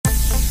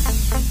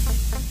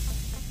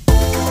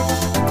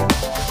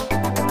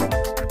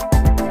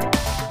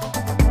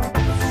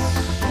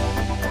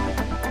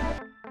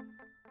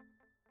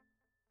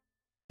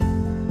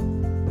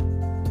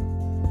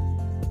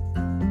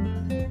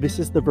This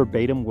is the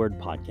Verbatim Word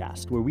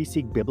Podcast, where we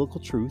seek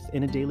biblical truth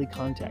in a daily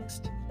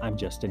context. I'm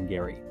Justin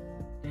Gary.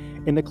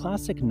 In the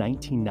classic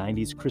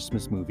 1990s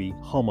Christmas movie,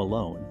 Home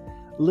Alone,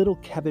 little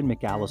Kevin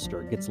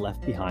McAllister gets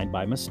left behind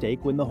by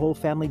mistake when the whole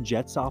family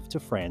jets off to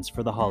France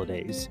for the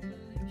holidays.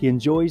 He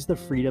enjoys the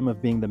freedom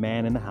of being the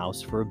man in the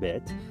house for a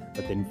bit,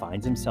 but then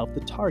finds himself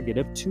the target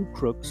of two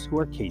crooks who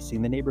are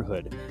casing the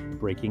neighborhood,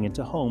 breaking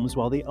into homes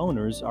while the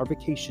owners are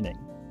vacationing.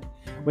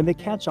 When they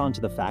catch on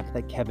to the fact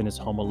that Kevin is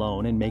home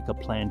alone and make a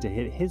plan to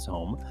hit his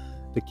home,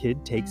 the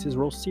kid takes his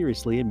role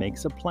seriously and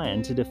makes a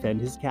plan to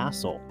defend his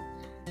castle.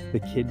 The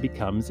kid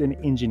becomes an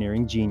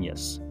engineering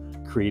genius,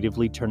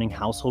 creatively turning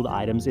household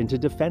items into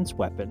defense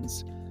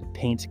weapons.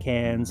 Paint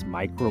cans,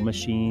 micro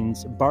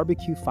machines,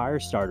 barbecue fire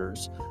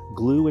starters,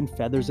 glue and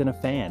feathers in a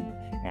fan,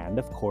 and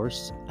of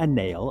course, a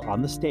nail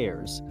on the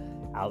stairs,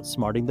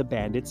 outsmarting the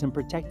bandits and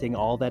protecting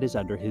all that is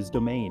under his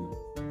domain.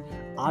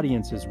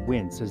 Audiences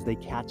wince as they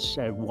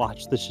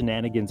watch the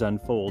shenanigans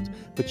unfold,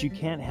 but you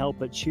can't help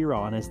but cheer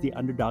on as the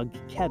underdog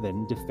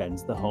Kevin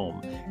defends the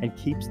home and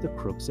keeps the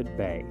crooks at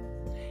bay.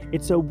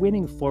 It's a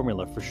winning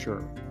formula for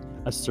sure.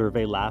 A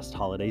survey last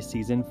holiday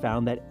season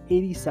found that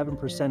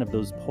 87% of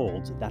those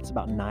polled, that's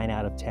about 9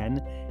 out of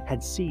 10,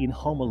 had seen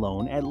Home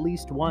Alone at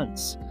least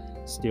once,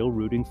 still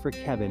rooting for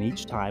Kevin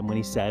each time when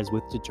he says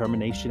with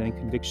determination and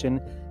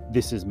conviction,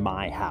 "This is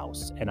my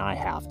house and I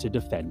have to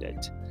defend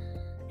it."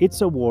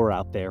 It's a war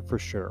out there for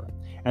sure,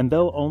 and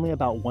though only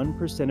about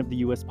 1% of the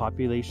U.S.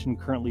 population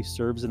currently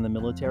serves in the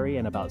military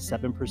and about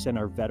 7%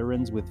 are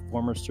veterans with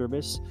former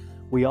service,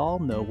 we all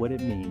know what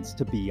it means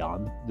to be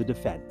on the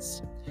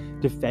defense.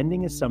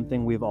 Defending is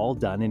something we've all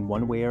done in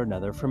one way or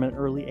another from an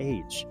early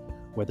age,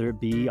 whether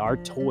it be our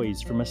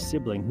toys from a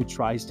sibling who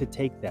tries to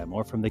take them,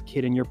 or from the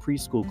kid in your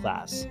preschool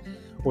class,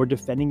 or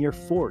defending your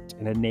fort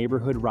in a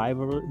neighborhood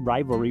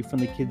rivalry from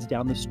the kids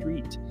down the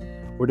street,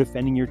 or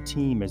defending your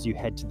team as you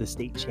head to the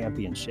state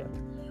championship,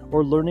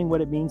 or learning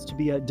what it means to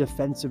be a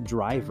defensive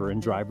driver in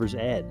driver's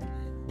ed,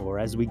 or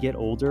as we get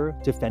older,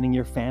 defending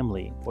your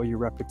family or your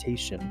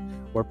reputation,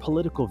 or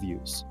political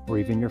views, or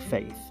even your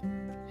faith.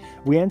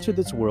 We enter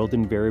this world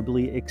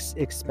invariably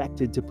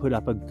expected to put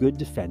up a good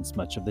defense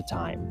much of the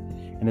time,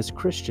 and as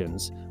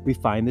Christians, we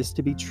find this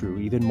to be true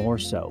even more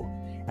so,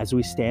 as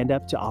we stand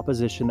up to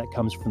opposition that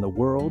comes from the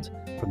world,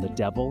 from the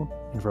devil,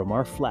 and from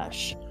our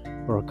flesh,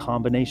 or a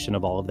combination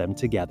of all of them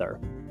together.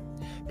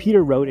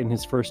 Peter wrote in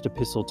his first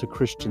epistle to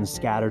Christians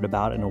scattered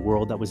about in a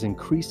world that was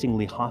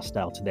increasingly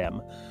hostile to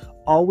them,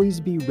 "Always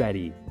be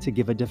ready to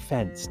give a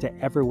defense to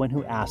everyone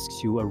who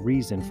asks you a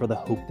reason for the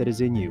hope that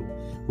is in you,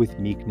 with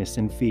meekness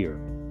and fear."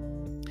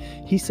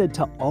 He said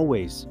to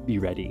always be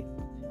ready,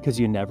 because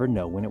you never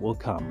know when it will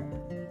come,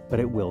 but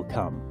it will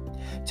come.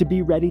 To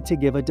be ready to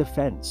give a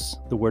defense.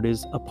 The word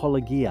is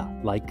apologia,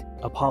 like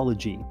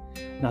apology.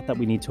 Not that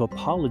we need to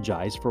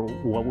apologize for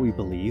what we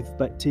believe,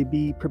 but to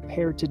be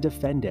prepared to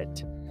defend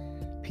it.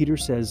 Peter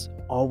says,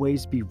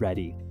 always be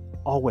ready.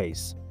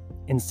 Always.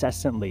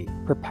 Incessantly,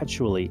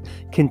 perpetually,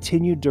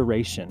 continued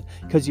duration,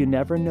 because you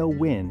never know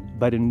when,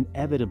 but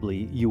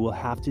inevitably you will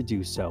have to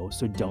do so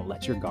don't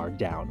let your guard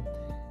down.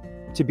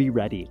 To be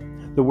ready.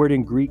 The word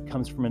in Greek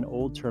comes from an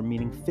old term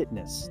meaning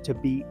fitness, to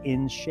be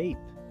in shape.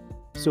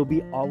 So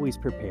be always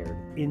prepared,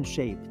 in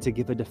shape, to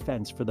give a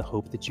defense for the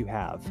hope that you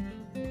have,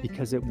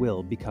 because it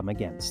will become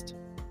against.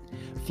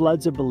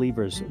 Floods of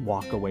believers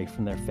walk away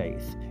from their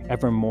faith,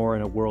 ever more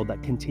in a world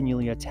that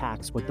continually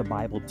attacks what the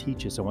Bible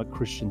teaches and what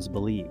Christians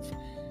believe.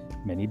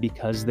 Many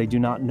because they do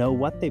not know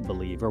what they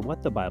believe or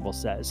what the Bible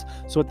says,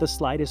 so at the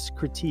slightest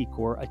critique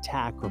or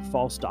attack or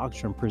false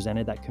doctrine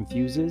presented that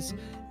confuses,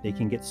 they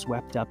can get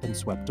swept up and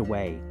swept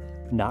away,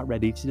 not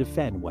ready to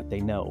defend what they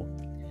know.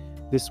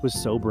 This was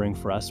sobering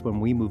for us when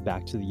we moved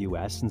back to the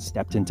U.S. and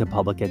stepped into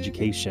public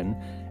education.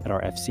 At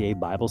our FCA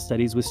Bible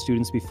studies with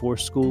students before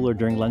school or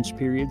during lunch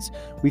periods,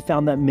 we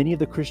found that many of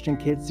the Christian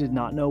kids did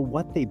not know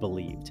what they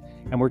believed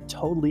and were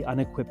totally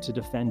unequipped to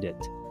defend it.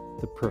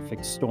 The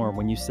perfect storm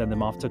when you send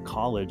them off to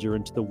college or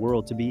into the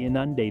world to be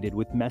inundated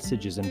with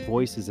messages and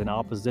voices in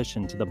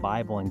opposition to the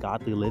Bible and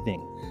godly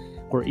living,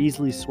 or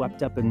easily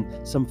swept up in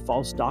some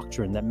false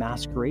doctrine that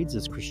masquerades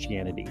as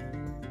Christianity.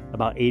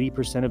 About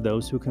 80% of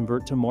those who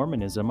convert to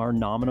Mormonism are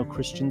nominal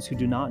Christians who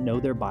do not know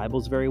their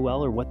Bibles very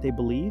well or what they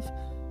believe,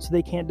 so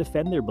they can't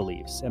defend their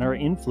beliefs and are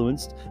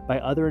influenced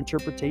by other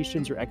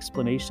interpretations or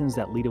explanations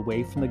that lead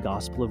away from the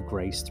gospel of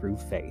grace through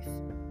faith.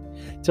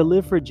 To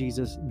live for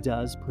Jesus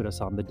does put us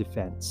on the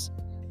defense.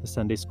 The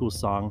Sunday school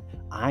song,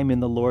 "I'm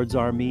in the Lord's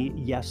army,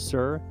 yes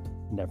sir,"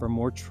 never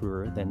more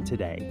truer than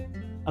today.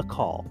 A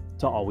call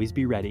to always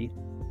be ready.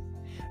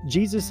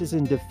 Jesus is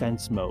in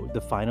defense mode the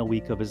final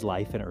week of his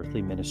life and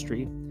earthly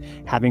ministry,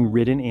 having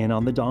ridden in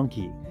on the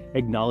donkey,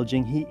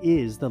 acknowledging he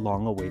is the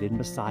long-awaited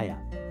Messiah,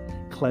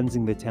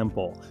 cleansing the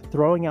temple,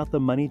 throwing out the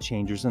money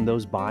changers and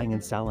those buying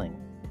and selling,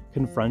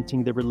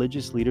 confronting the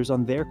religious leaders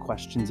on their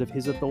questions of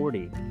his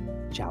authority,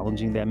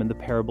 challenging them in the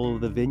parable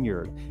of the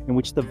vineyard, in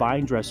which the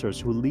vine dressers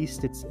who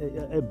leased it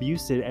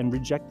abuse it and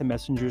reject the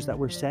messengers that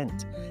were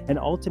sent, and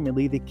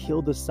ultimately they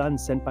kill the son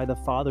sent by the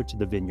father to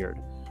the vineyard,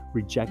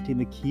 rejecting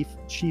the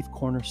chief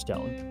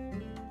cornerstone.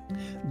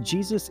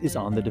 Jesus is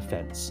on the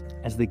defense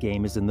as the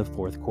game is in the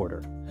fourth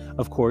quarter.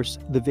 Of course,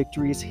 the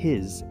victory is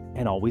his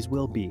and always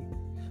will be,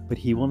 but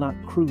he will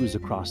not cruise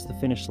across the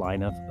finish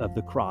line of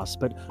the cross,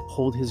 but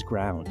hold his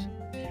ground.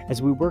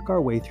 As we work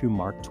our way through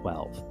Mark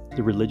 12,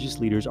 the religious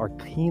leaders are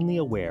keenly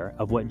aware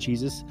of what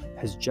Jesus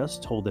has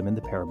just told them in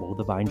the parable of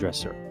the vine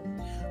dresser.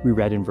 We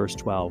read in verse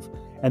 12,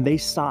 "And they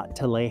sought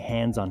to lay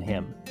hands on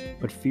him,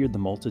 but feared the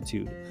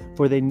multitude,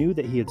 for they knew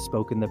that he had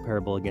spoken the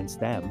parable against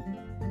them.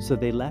 So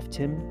they left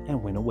him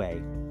and went away."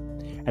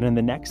 And in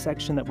the next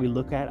section that we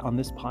look at on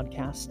this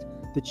podcast,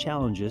 the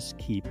challenges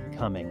keep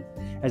coming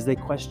as they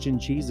question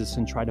Jesus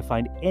and try to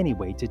find any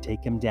way to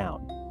take him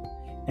down.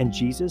 And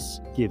Jesus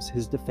gives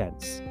his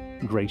defense,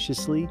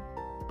 graciously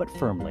but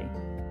firmly.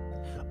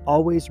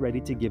 Always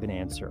ready to give an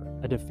answer,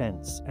 a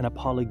defense, an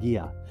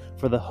apologia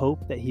for the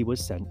hope that he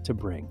was sent to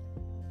bring.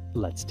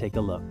 Let's take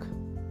a look.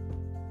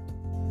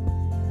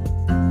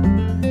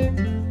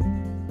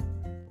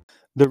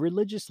 The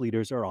religious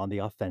leaders are on the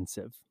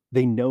offensive.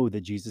 They know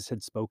that Jesus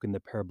had spoken the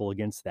parable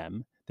against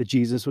them, that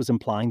Jesus was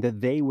implying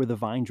that they were the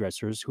vine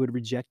dressers who had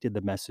rejected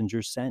the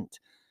messengers sent,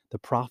 the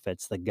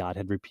prophets that God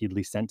had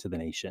repeatedly sent to the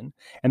nation,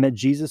 and that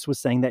Jesus was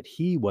saying that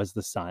he was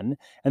the Son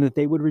and that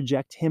they would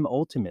reject him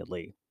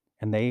ultimately.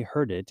 And they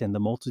heard it, and the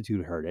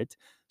multitude heard it,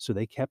 so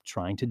they kept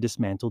trying to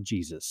dismantle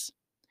Jesus.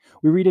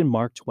 We read in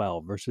Mark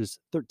 12, verses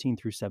 13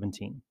 through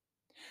 17.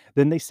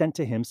 "Then they sent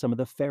to him some of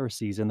the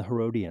Pharisees and the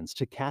Herodians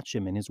to catch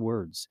him in his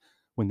words.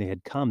 When they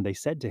had come, they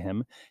said to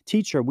him,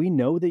 'Teacher, we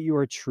know that you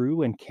are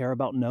true and care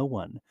about no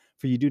one,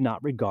 for you do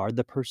not regard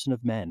the person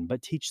of men,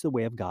 but teach the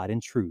way of God in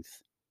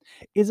truth.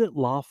 Is it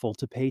lawful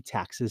to pay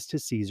taxes to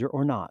Caesar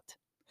or not?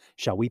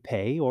 Shall we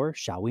pay or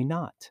shall we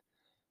not?'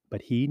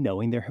 But he,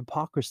 knowing their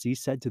hypocrisy,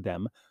 said to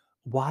them,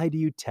 'Why do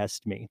you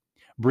test me?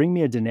 Bring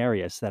me a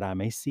denarius that I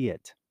may see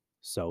it.'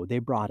 So they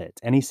brought it.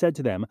 And he said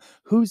to them,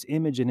 'Whose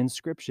image and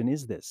inscription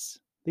is this?'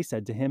 They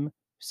said to him,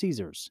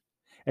 'Caesar's.'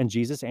 And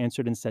Jesus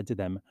answered and said to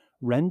them,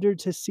 'Render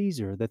to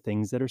Caesar the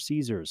things that are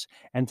Caesar's,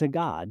 and to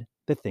God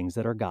the things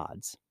that are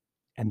God's.'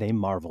 And they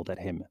marveled at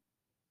him."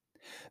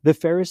 The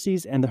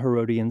Pharisees and the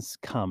Herodians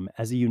come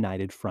as a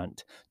united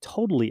front.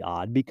 Totally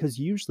odd because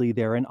usually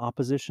they're in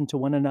opposition to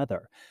one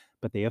another,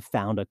 but they have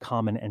found a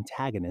common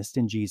antagonist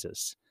in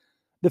Jesus.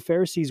 The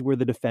Pharisees were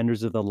the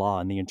defenders of the law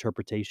and the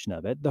interpretation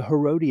of it, the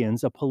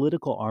Herodians a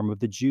political arm of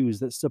the Jews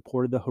that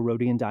supported the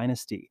Herodian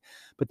dynasty,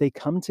 but they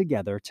come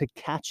together to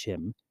catch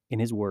him in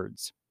his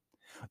words.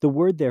 The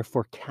word there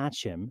for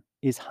catch him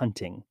is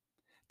hunting.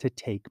 To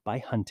take by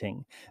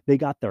hunting. They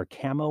got their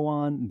camo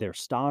on, their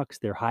stocks,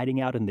 they're hiding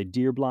out in the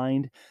deer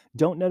blind.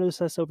 Don't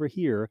notice us over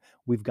here.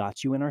 We've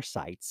got you in our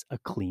sights, a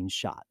clean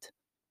shot.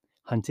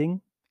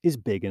 Hunting is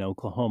big in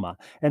Oklahoma,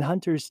 and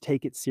hunters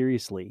take it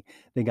seriously.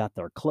 They got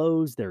their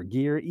clothes, their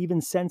gear, even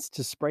scents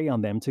to spray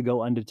on them to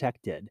go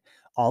undetected,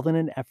 all in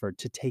an effort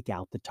to take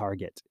out the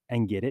target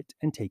and get it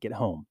and take it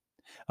home.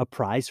 A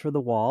prize for the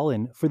wall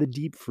and for the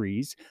deep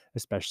freeze,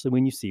 especially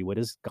when you see what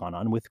has gone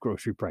on with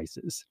grocery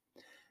prices.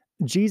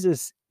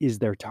 Jesus is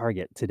their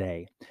target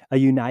today, a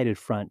united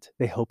front.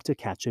 They hope to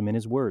catch him in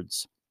his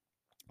words.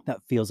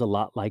 That feels a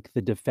lot like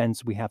the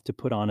defense we have to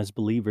put on as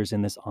believers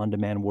in this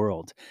on-demand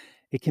world.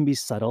 It can be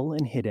subtle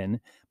and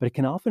hidden, but it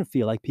can often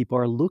feel like people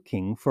are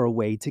looking for a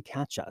way to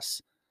catch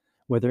us,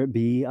 whether it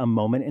be a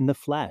moment in the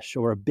flesh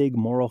or a big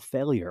moral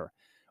failure,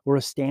 or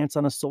a stance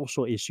on a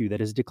social issue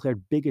that is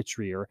declared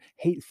bigotry or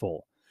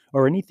hateful,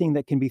 or anything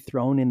that can be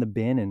thrown in the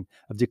bin and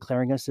of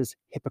declaring us as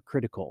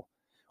hypocritical,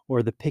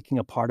 or the picking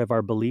apart of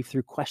our belief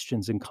through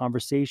questions and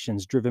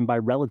conversations driven by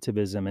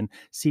relativism and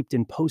seeped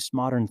in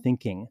postmodern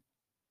thinking.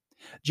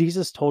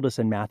 Jesus told us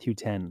in Matthew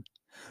 10,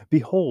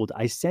 "Behold,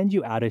 I send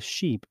you out as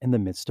sheep in the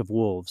midst of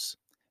wolves.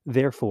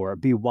 Therefore,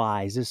 be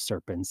wise as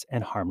serpents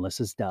and harmless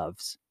as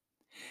doves."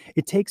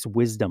 It takes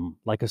wisdom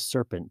like a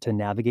serpent to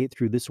navigate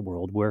through this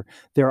world where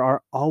we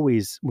are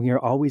always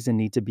in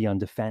need to be on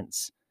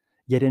defense,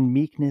 yet in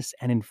meekness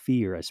and in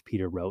fear, as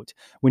Peter wrote,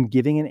 when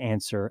giving an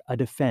answer, a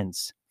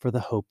defense for the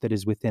hope that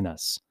is within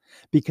us,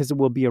 because it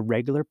will be a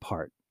regular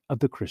part of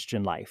the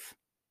Christian life.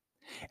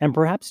 And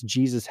perhaps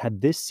Jesus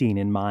had this scene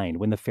in mind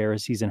when the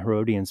Pharisees and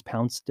Herodians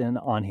pounced in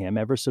on him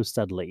ever so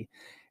subtly.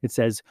 It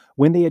says,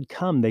 "When they had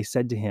come, they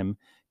said to him,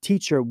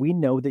 'Teacher, we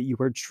know that you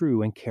are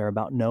true and care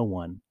about no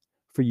one,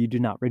 for you do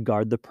not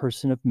regard the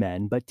person of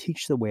men, but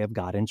teach the way of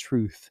God in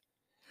truth.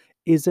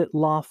 Is it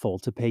lawful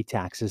to pay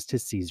taxes to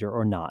Caesar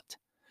or not?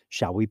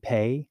 Shall we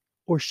pay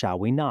or shall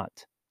we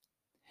not?'"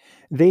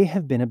 They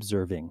have been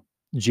observing.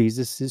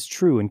 Jesus is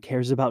true and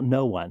cares about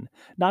no one,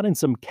 not in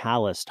some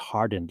calloused,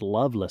 hardened,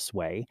 loveless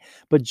way,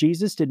 but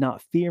Jesus did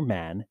not fear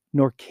man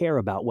nor care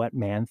about what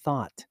man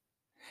thought.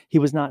 He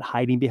was not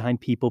hiding behind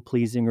people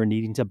pleasing or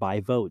needing to buy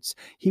votes.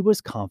 He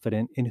was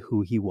confident in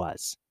who he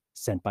was,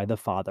 sent by the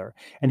Father,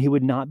 and he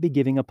would not be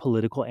giving a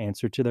political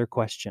answer to their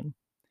question.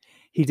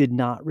 He did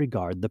not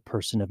regard the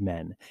person of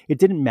men. It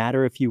didn't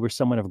matter if you were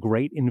someone of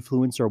great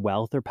influence or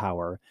wealth or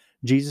power.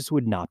 Jesus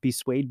would not be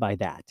swayed by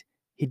that.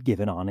 He'd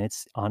give an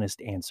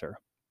honest answer.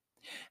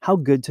 How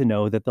good to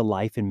know that the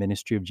life and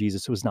ministry of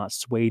Jesus was not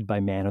swayed by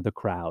man or the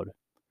crowd.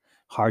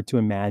 Hard to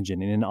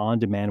imagine in an on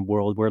demand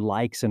world where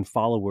likes and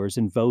followers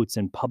and votes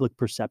and public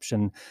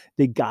perception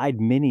they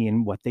guide many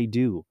in what they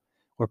do,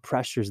 or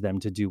pressures them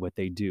to do what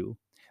they do,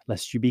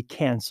 lest you be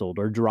canceled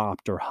or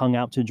dropped or hung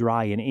out to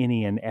dry in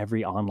any and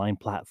every online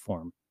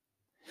platform.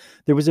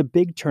 There was a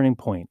big turning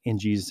point in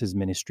Jesus'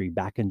 ministry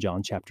back in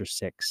John chapter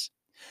 6.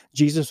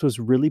 Jesus was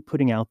really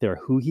putting out there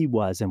who he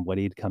was and what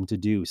he had come to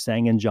do,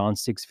 saying in John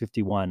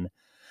 6:51,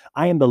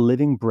 I am the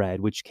living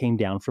bread which came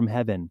down from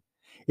heaven.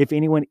 If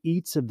anyone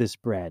eats of this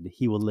bread,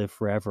 he will live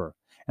forever.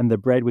 And the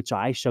bread which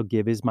I shall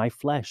give is my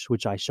flesh,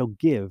 which I shall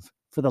give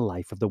for the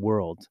life of the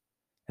world.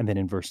 And then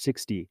in verse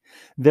 60,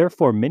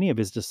 therefore many of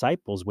his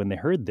disciples, when they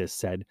heard this,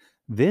 said,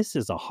 this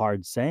is a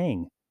hard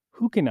saying.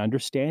 Who can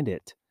understand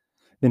it?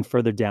 Then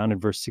further down in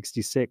verse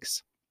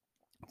 66,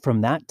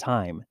 from that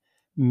time,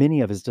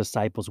 many of his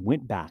disciples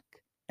went back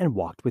and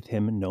walked with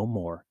him no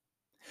more.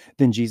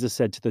 Then Jesus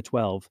said to the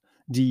 12,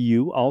 do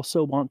you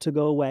also want to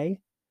go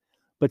away?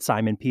 But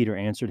Simon Peter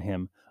answered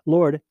him,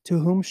 Lord, to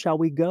whom shall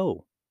we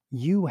go?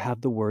 You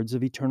have the words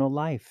of eternal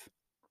life.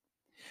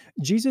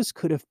 Jesus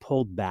could have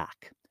pulled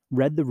back,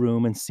 read the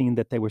room, and seen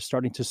that they were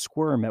starting to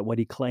squirm at what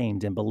he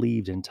claimed and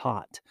believed and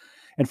taught.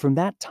 And from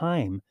that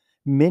time,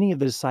 many of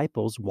the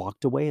disciples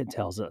walked away, it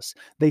tells us.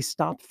 They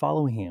stopped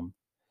following him.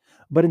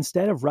 But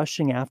instead of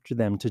rushing after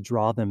them to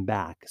draw them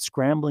back,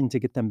 scrambling to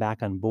get them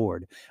back on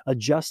board,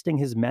 adjusting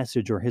his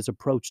message or his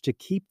approach to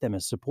keep them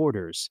as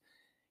supporters,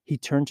 he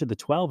turned to the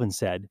 12 and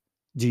said,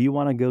 do you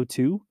want to go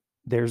too?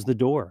 There's the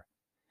door.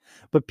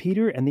 But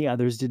Peter and the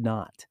others did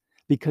not,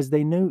 because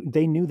they knew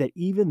that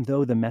even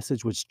though the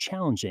message was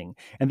challenging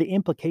and the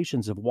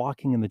implications of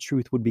walking in the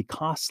truth would be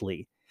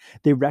costly,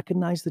 they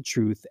recognized the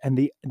truth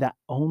and that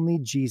only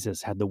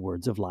Jesus had the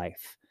words of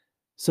life.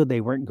 So they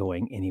weren't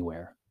going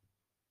anywhere.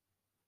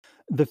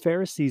 The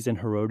Pharisees and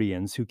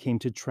Herodians who came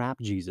to trap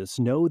Jesus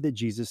know that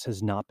Jesus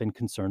has not been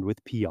concerned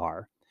with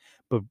PR,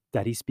 but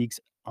that he speaks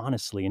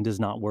honestly and does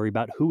not worry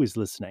about who is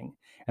listening.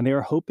 And they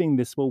are hoping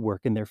this will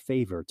work in their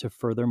favor to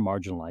further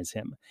marginalize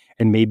him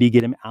and maybe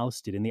get him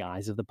ousted in the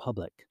eyes of the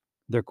public.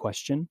 Their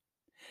question?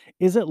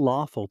 Is it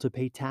lawful to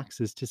pay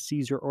taxes to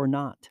Caesar or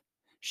not?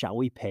 Shall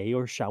we pay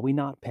or shall we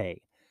not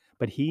pay?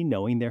 But he,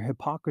 knowing their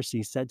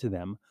hypocrisy, said to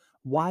them,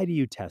 why do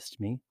you test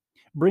me?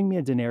 Bring me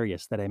a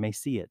denarius that I may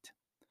see it.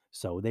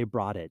 So they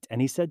brought it,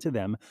 and he said to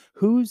them,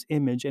 whose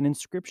image and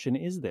inscription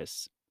is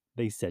this?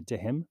 They said to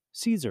him,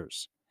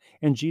 Caesar's.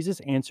 And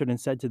Jesus answered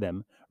and said to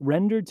them,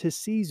 render to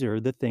Caesar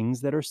the things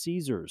that are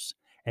Caesar's,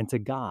 and to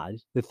God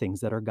the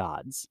things that are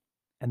God's.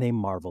 And they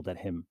marveled at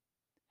him.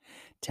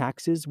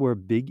 Taxes were a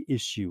big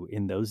issue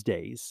in those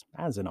days,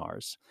 as in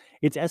ours.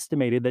 It's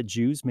estimated that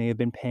Jews may have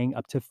been paying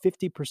up to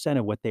 50%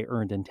 of what they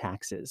earned in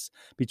taxes,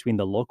 between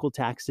the local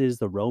taxes,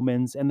 the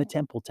Romans, and the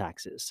temple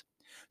taxes.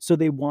 So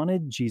they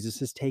wanted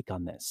Jesus' take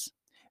on this.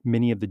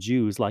 Many of the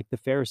Jews, like the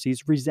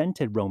Pharisees,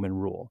 resented Roman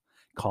rule,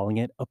 calling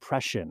it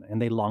oppression,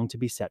 and they longed to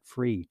be set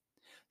free,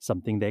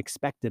 something they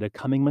expected a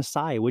coming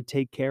Messiah would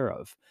take care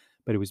of.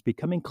 But it was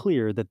becoming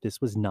clear that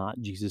this was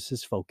not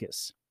Jesus'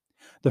 focus.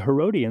 The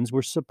Herodians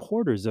were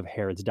supporters of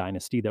Herod's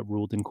dynasty that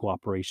ruled in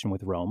cooperation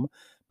with Rome,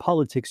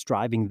 politics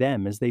driving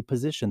them as they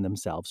positioned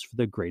themselves for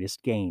the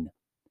greatest gain.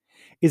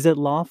 Is it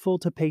lawful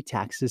to pay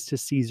taxes to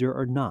Caesar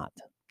or not?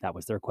 That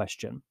was their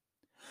question.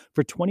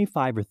 For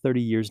 25 or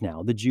 30 years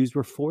now, the Jews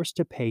were forced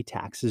to pay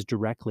taxes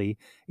directly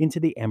into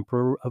the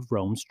emperor of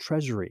Rome's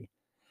treasury.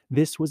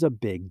 This was a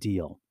big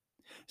deal.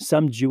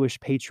 Some Jewish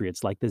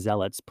patriots, like the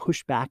Zealots,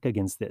 pushed back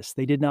against this.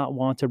 They did not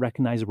want to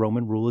recognize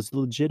Roman rule as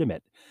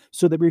legitimate,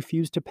 so they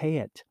refused to pay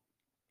it.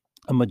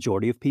 A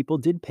majority of people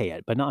did pay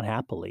it, but not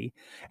happily.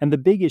 And the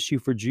big issue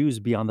for Jews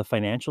beyond the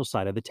financial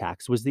side of the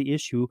tax was the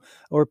issue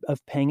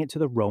of paying it to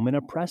the Roman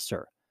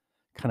oppressor,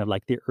 kind of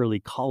like the early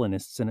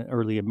colonists in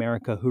early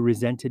America who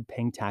resented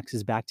paying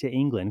taxes back to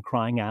England,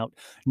 crying out,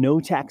 no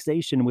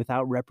taxation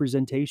without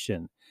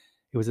representation.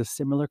 It was a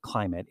similar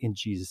climate in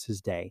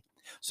Jesus' day.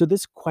 So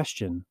this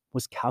question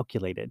was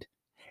calculated.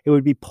 It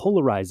would be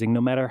polarizing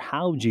no matter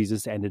how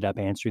Jesus ended up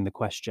answering the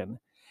question.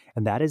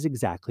 And that is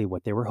exactly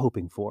what they were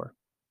hoping for.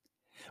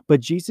 But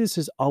Jesus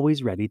is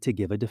always ready to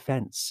give a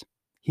defense.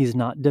 He's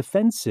not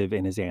defensive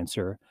in his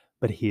answer,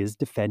 but he is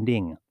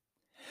defending.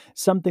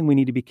 Something we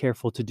need to be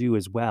careful to do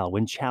as well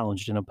when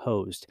challenged and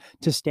opposed,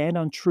 to stand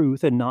on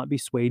truth and not be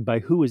swayed by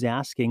who is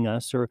asking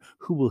us or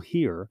who will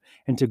hear,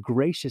 and to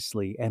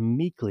graciously and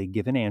meekly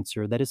give an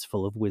answer that is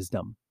full of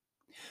wisdom.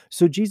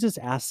 So Jesus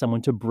asked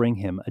someone to bring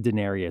him a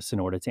denarius in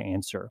order to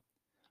answer.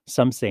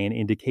 Some say an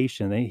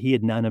indication that he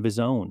had none of his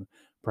own,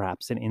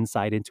 perhaps an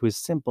insight into his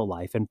simple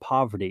life and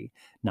poverty,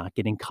 not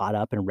getting caught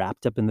up and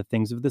wrapped up in the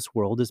things of this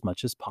world as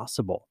much as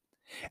possible.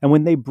 And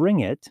when they bring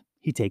it,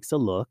 he takes a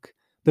look.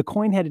 The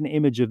coin had an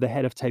image of the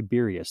head of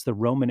Tiberius, the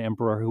Roman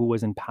emperor who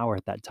was in power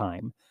at that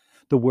time.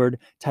 The word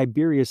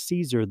Tiberius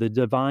Caesar, the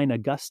divine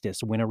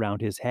Augustus, went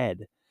around his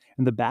head,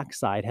 and the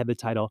backside had the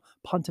title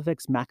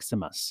Pontifex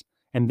Maximus,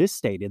 and this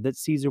stated that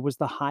Caesar was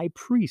the high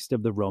priest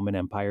of the Roman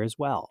Empire as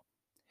well.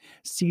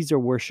 Caesar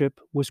worship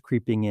was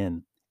creeping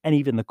in, and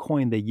even the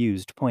coin they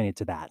used pointed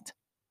to that.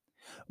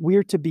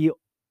 We're to be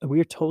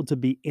we're told to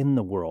be in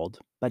the world,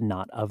 but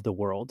not of the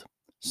world.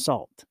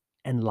 Salt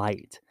and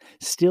light,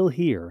 still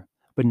here,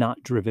 but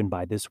not driven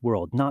by this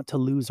world, not to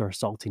lose our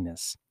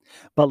saltiness,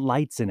 but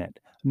lights in it,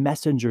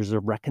 messengers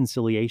of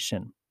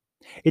reconciliation.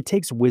 It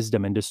takes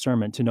wisdom and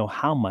discernment to know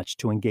how much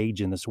to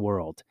engage in this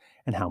world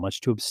and how much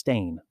to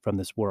abstain from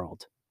this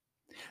world.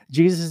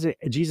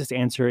 Jesus'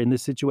 answer in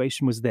this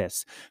situation was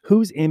this: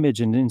 Whose image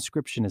and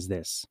inscription is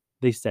this?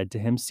 They said to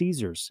him,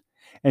 Caesar's.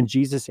 And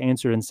Jesus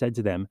answered and said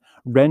to them,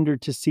 Render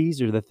to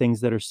Caesar the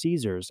things that are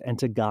Caesar's, and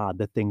to God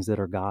the things that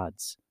are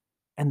God's.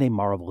 And they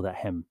marveled at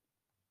him.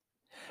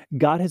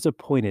 God has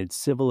appointed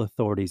civil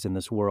authorities in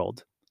this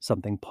world,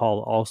 something Paul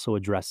also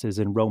addresses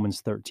in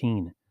Romans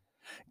 13.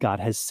 God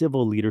has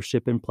civil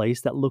leadership in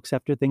place that looks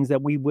after things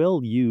that we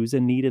will use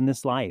and need in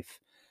this life: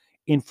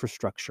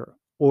 infrastructure,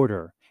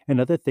 order, and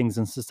other things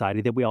in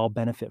society that we all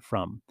benefit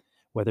from,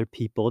 whether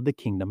people of the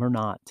kingdom or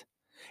not.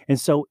 And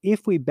so,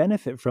 if we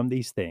benefit from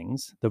these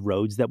things, the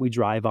roads that we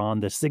drive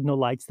on, the signal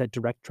lights that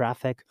direct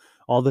traffic,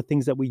 all the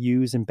things that we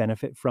use and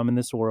benefit from in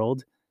this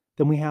world,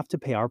 then we have to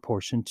pay our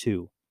portion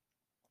too.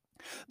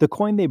 The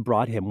coin they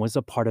brought him was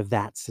a part of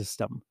that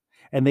system,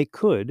 and they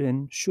could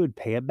and should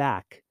pay it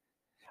back.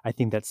 I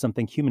think that's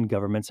something human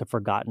governments have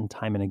forgotten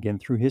time and again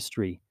through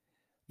history.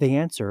 They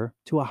answer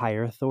to a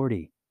higher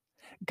authority.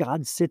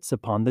 God sits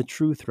upon the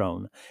true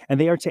throne, and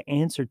they are to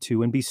answer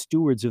to and be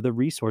stewards of the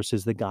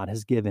resources that God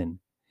has given.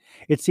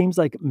 It seems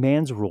like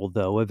man's rule,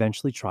 though,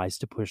 eventually tries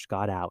to push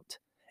God out,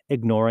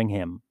 ignoring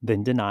him,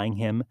 then denying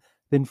him,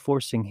 then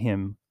forcing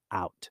him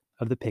out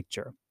of the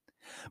picture.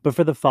 But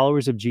for the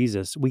followers of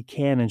Jesus, we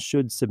can and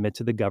should submit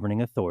to the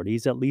governing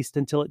authorities, at least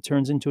until it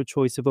turns into a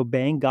choice of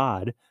obeying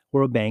God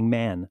or obeying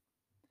man.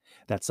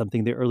 That's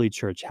something the early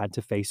church had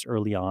to face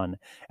early on.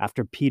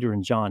 After Peter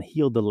and John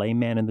healed the lame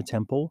man in the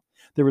temple,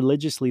 the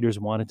religious leaders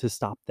wanted to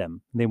stop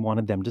them. They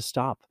wanted them to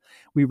stop.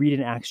 We read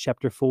in Acts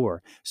chapter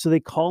 4. So they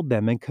called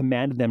them and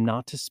commanded them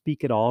not to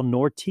speak at all,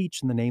 nor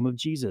teach in the name of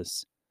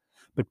Jesus.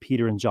 But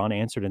Peter and John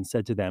answered and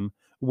said to them,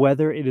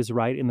 Whether it is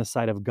right in the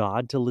sight of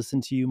God to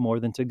listen to you more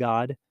than to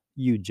God,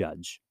 you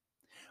judge.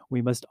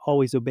 We must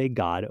always obey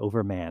God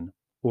over man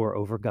or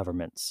over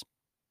governments.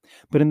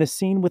 But in the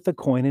scene with the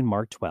coin in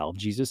Mark 12,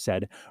 Jesus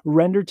said,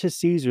 Render to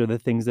Caesar the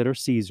things that are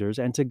Caesar's,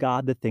 and to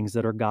God the things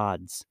that are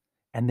God's.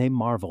 And they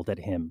marveled at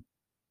him.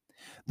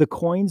 The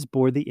coins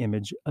bore the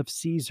image of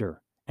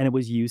Caesar, and it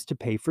was used to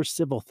pay for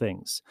civil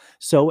things.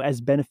 So,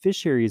 as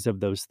beneficiaries of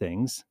those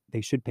things,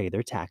 they should pay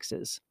their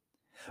taxes.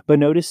 But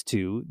notice,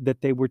 too,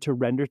 that they were to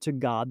render to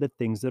God the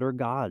things that are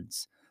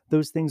God's,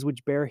 those things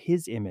which bear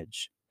his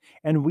image.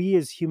 And we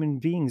as human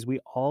beings, we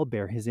all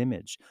bear his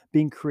image,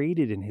 being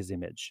created in his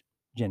image.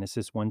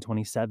 Genesis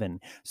 1:27.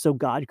 So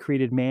God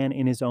created man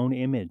in his own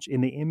image.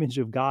 In the image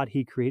of God,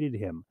 he created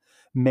him.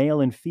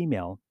 Male and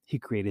female, he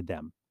created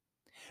them.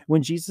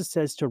 When Jesus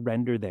says to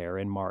render there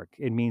in Mark,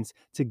 it means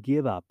to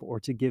give up or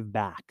to give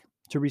back,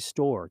 to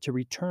restore, to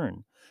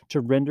return, to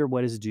render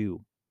what is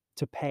due,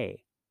 to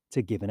pay,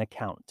 to give an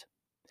account.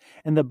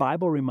 And the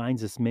Bible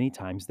reminds us many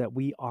times that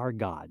we are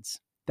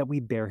God's, that we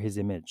bear his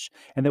image,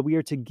 and that we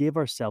are to give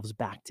ourselves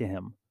back to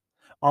him.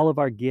 All of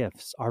our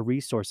gifts, our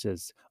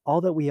resources,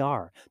 all that we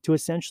are, to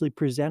essentially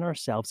present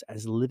ourselves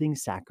as living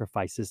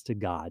sacrifices to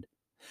God.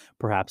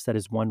 Perhaps that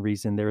is one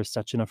reason there is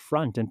such an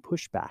affront and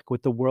pushback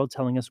with the world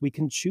telling us we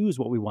can choose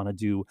what we want to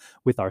do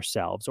with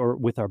ourselves or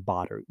with our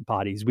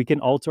bodies. We can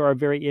alter our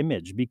very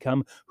image,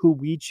 become who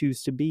we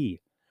choose to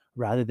be,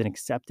 rather than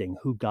accepting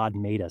who God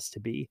made us to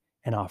be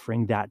and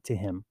offering that to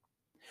him.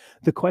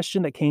 The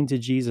question that came to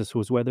Jesus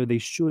was whether they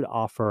should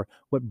offer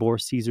what bore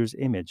Caesar's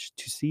image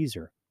to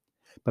Caesar.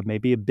 But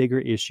maybe a bigger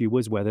issue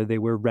was whether they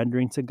were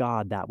rendering to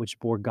God that which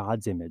bore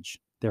God's image,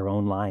 their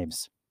own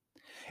lives.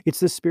 It's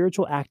the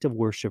spiritual act of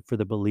worship for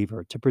the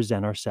believer to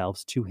present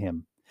ourselves to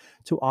him,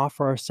 to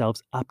offer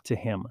ourselves up to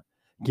him,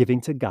 giving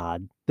to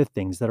God the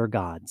things that are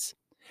God's,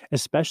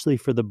 especially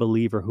for the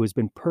believer who has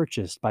been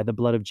purchased by the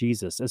blood of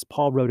Jesus, as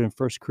Paul wrote in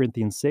 1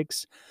 Corinthians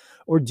 6.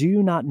 Or do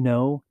you not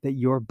know that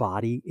your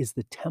body is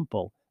the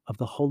temple of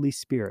the Holy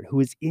Spirit who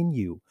is in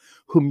you,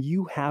 whom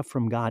you have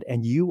from God,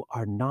 and you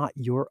are not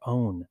your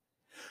own?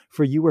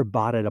 For you were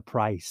bought at a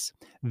price.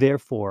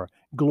 Therefore,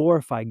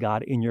 glorify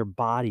God in your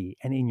body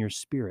and in your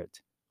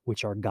spirit,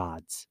 which are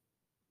God's.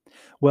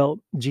 Well,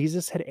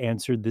 Jesus had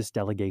answered this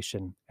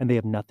delegation, and they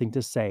have nothing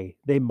to say.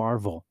 They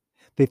marvel.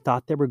 They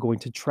thought they were going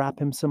to trap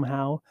him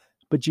somehow,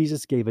 but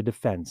Jesus gave a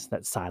defense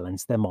that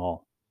silenced them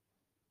all.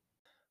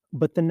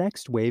 But the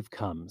next wave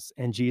comes,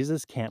 and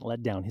Jesus can't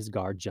let down his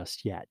guard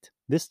just yet.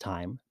 This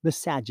time, the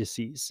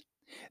Sadducees.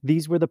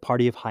 These were the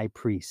party of high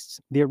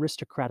priests, the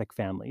aristocratic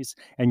families,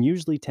 and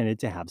usually tended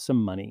to have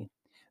some money.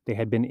 They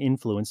had been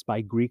influenced by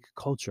Greek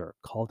culture,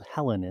 called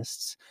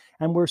Hellenists,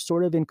 and were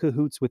sort of in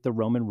cahoots with the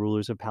Roman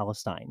rulers of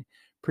Palestine,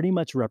 pretty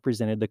much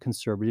represented the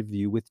conservative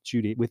view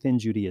within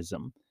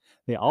Judaism.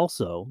 They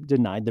also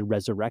denied the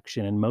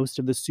resurrection and most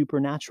of the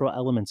supernatural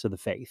elements of the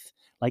faith,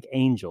 like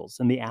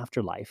angels and the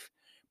afterlife,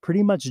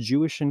 Pretty much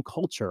Jewish in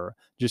culture,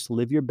 just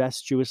live your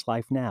best Jewish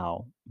life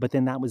now, but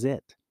then that was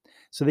it.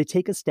 So they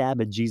take a stab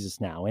at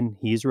Jesus now, and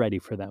he's ready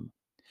for them.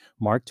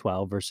 Mark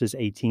 12, verses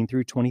 18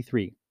 through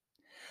 23.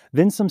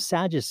 Then some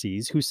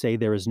Sadducees who say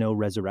there is no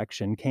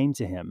resurrection came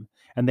to him,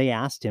 and they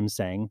asked him,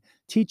 saying,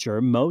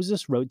 Teacher,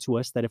 Moses wrote to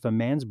us that if a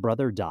man's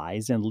brother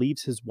dies and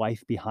leaves his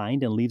wife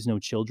behind and leaves no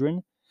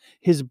children,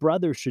 his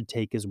brother should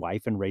take his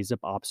wife and raise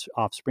up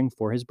offspring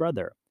for his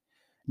brother.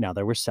 Now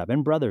there were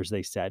 7 brothers,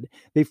 they said.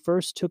 The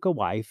first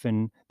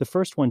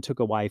one took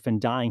a wife,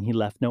 and dying he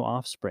left no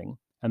offspring.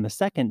 And the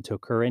second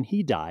took her, and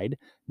he died,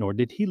 nor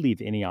did he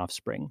leave any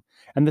offspring.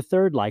 And the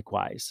third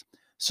likewise.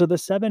 So the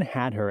 7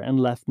 had her, and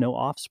left no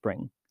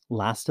offspring.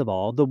 Last of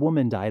all, the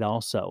woman died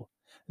also.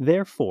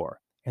 Therefore,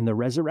 in the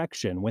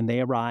resurrection, when they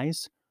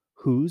arise,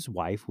 whose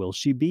wife will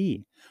she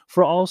be?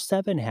 For all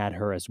 7 had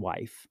her as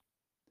wife.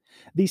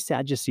 These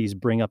Sadducees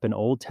bring up an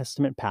Old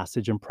Testament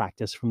passage and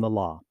practice from the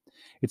law.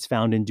 It's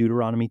found in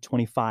Deuteronomy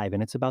 25,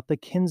 and it's about the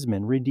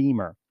kinsman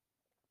redeemer.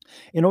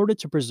 In order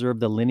to preserve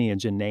the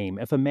lineage and name,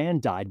 if a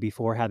man died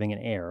before having an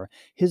heir,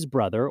 his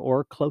brother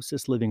or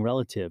closest living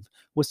relative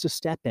was to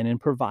step in and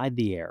provide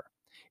the heir.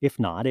 If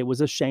not, it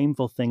was a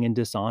shameful thing and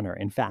dishonor.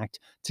 In fact,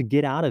 to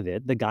get out of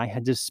it, the guy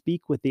had to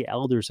speak with the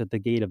elders at the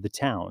gate of the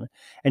town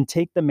and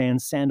take the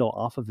man's sandal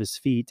off of his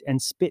feet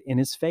and spit in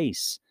his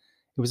face.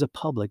 It was a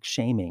public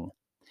shaming.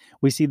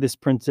 We see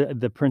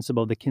the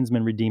principle of the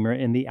kinsman redeemer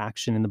in the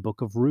action in the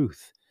book of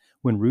Ruth,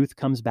 when Ruth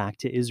comes back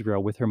to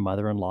Israel with her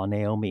mother-in-law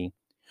Naomi.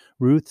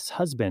 Ruth's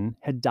husband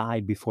had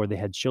died before they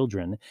had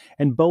children,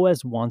 and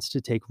Boaz wants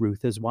to take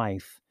Ruth as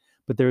wife.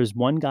 But there is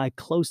one guy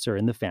closer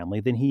in the family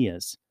than he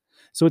is.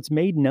 So it's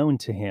made known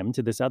to him,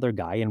 to this other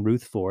guy in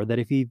Ruth 4, that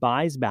if he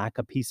buys back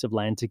a piece of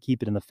land to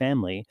keep it in the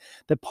family,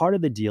 that part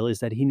of the deal is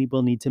that he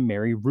will need to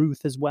marry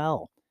Ruth as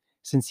well,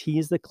 since he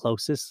is the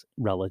closest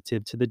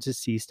relative to the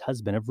deceased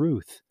husband of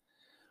Ruth.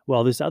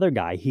 Well, this other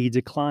guy, he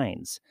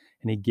declines,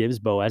 and he gives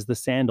Boaz the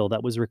sandal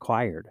that was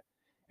required.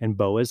 And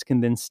Boaz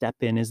can then step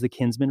in as the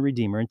kinsman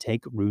redeemer and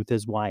take Ruth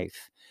as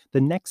wife,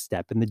 the next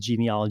step in the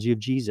genealogy of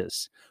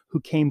Jesus,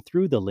 who came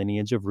through the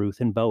lineage of Ruth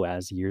and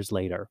Boaz years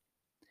later.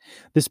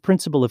 This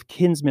principle of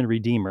kinsman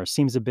redeemer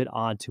seems a bit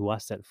odd to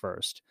us at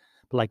first,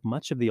 but like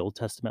much of the Old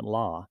Testament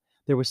law,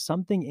 there was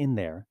something in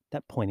there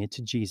that pointed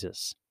to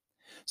Jesus.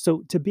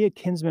 So, to be a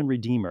kinsman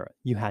redeemer,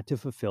 you had to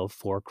fulfill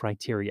 4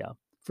 criteria.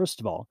 First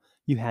of all,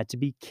 you had to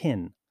be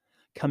kin,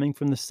 coming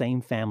from the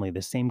same family,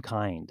 the same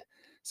kind.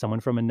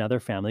 Someone from another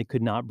family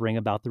could not bring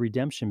about the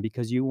redemption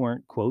because you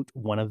weren't, quote,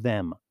 one of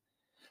them.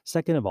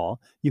 Second of all,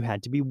 you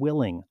had to be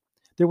willing.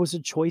 There was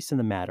a choice in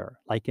the matter,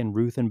 like in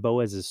Ruth and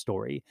Boaz's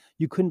story.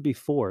 You couldn't be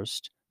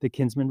forced. The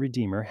kinsman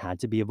redeemer had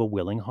to be of a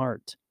willing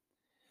heart.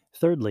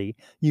 Thirdly,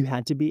 you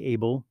had to be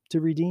able to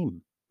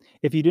redeem.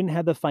 If you didn't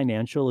have the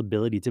financial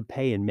ability to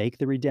pay and make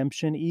the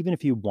redemption, even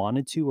if you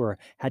wanted to or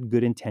had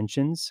good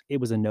intentions, it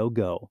was a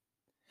no-go.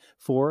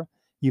 4,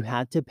 you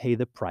had to pay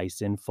the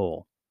price in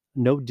full.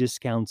 No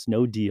discounts,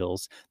 no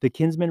deals. The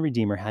kinsman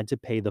redeemer had to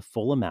pay the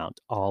full amount,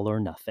 all or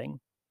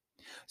nothing.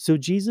 So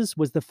Jesus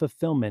was the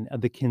fulfillment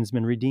of the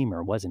kinsman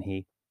redeemer, wasn't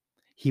he?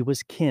 He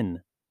was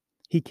kin.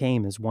 He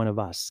came as one of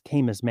us,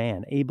 came as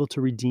man, able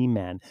to redeem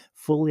man,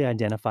 fully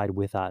identified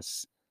with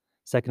us.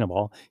 Second of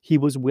all, he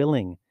was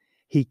willing.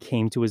 He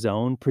came to his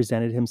own,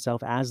 presented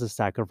himself as a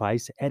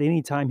sacrifice. At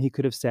any time, he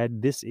could have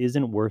said, This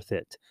isn't worth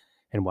it.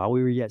 And while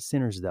we were yet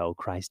sinners, though,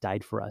 Christ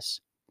died for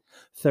us.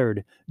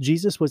 Third,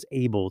 Jesus was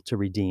able to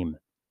redeem.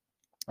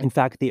 In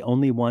fact, the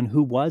only one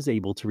who was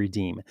able to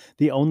redeem,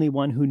 the only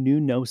one who knew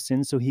no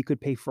sin so he could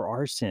pay for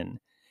our sin.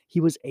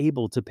 He was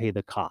able to pay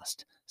the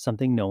cost,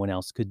 something no one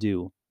else could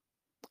do.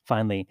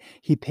 Finally,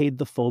 he paid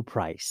the full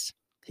price.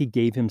 He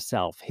gave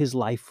himself, his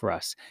life for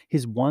us,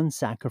 his one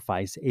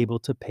sacrifice able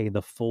to pay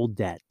the full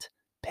debt,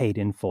 paid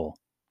in full.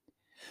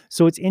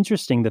 So it's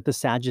interesting that the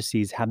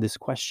Sadducees have this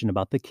question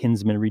about the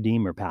kinsman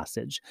redeemer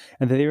passage,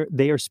 and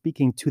they are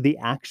speaking to the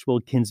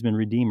actual kinsman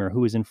redeemer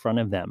who is in front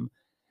of them.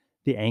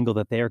 The angle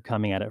that they are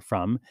coming at it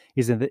from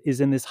is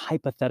in this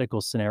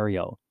hypothetical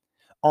scenario.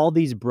 All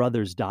these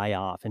brothers die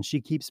off, and she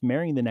keeps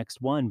marrying the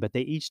next one, but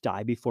they each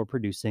die before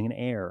producing an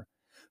heir.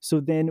 So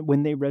then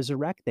when they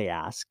resurrect, they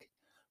ask,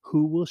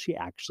 who will she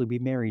actually be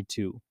married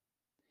to?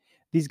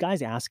 These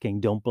guys asking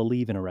don't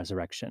believe in a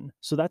resurrection.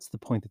 So that's the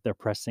point that they're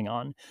pressing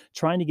on,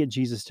 trying to get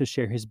Jesus to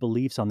share his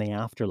beliefs on the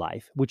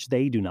afterlife, which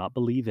they do not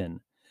believe in,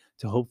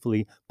 to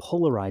hopefully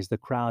polarize the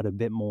crowd a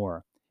bit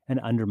more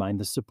and undermine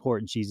the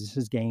support Jesus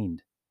has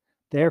gained.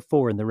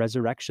 Therefore, in the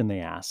resurrection,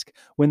 they ask,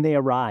 when they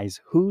arise,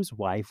 whose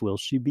wife will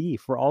she be?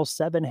 For all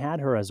 7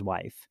 had her as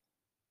wife.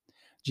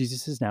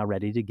 Jesus is now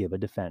ready to give a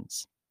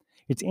defense.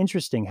 It's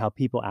interesting how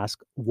people ask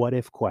what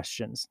if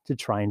questions to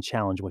try and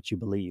challenge what you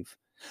believe.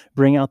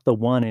 Bring out the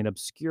one and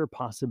obscure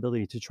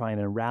possibility to try and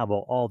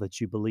unravel all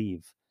that you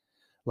believe.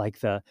 Like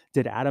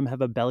did Adam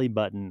have a belly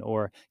button?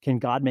 Or can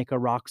God make a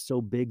rock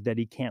so big that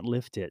he can't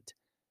lift it?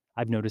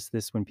 I've noticed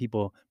this when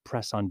people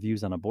press on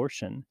views on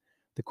abortion.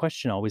 The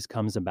question always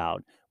comes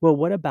about, well,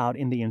 what about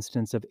in the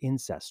instance of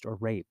incest or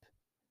rape?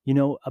 You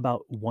know,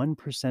 about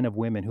 1% of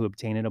women who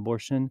obtain an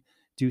abortion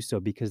do so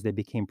because they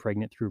became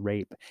pregnant through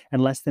rape,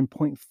 and less than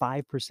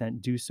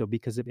 0.5% do so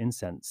because of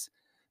incest.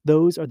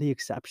 Those are the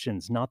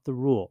exceptions, not the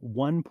rule.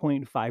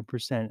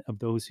 1.5% of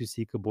those who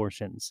seek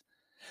abortions.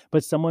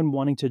 But someone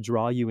wanting to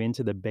draw you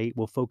into the debate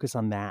will focus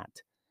on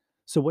that.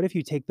 So, what if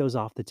you take those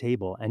off the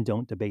table and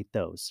don't debate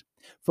those?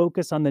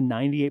 Focus on the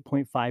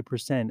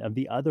 98.5% of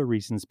the other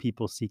reasons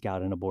people seek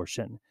out an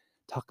abortion.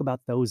 Talk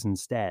about those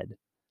instead.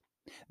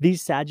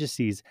 These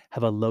Sadducees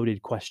have a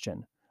loaded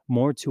question,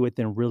 more to it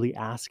than really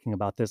asking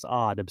about this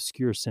odd,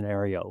 obscure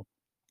scenario.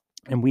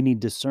 And we need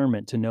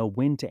discernment to know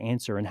when to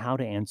answer and how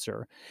to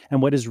answer,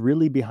 and what is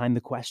really behind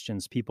the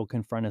questions people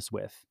confront us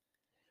with.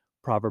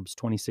 Proverbs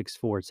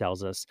 26:4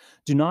 tells us,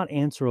 "Do not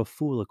answer a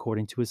fool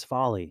according to his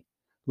folly,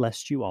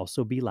 lest you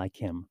also be like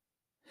him."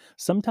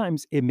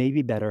 Sometimes it may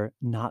be better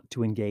not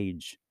to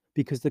engage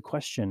because the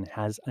question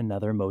has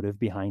another motive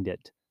behind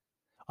it.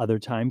 Other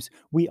times,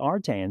 we are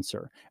to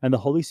answer, and the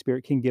Holy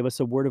Spirit can give us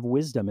a word of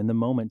wisdom in the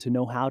moment to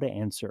know how to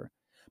answer.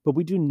 But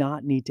we do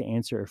not need to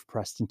answer if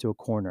pressed into a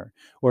corner,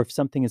 or if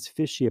something is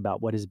fishy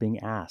about what is being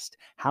asked,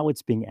 how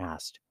it's being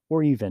asked,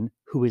 or even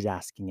who is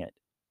asking it.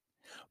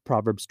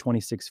 Proverbs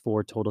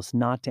 26:4 told us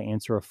not to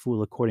answer a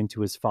fool according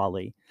to his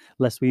folly,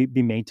 lest we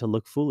be made to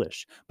look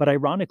foolish. But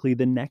ironically,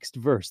 the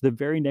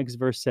very next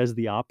verse says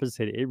the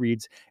opposite. It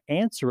reads,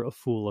 "Answer a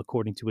fool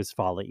according to his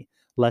folly,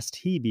 lest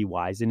he be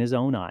wise in his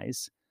own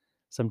eyes."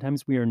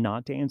 Sometimes we are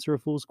not to answer a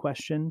fool's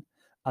question.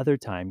 Other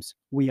times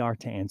we are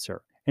to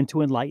answer and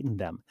to enlighten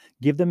them,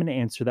 give them an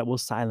answer that will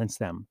silence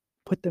them,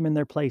 put them in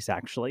their place,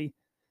 actually.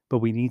 But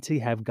we need to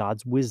have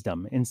God's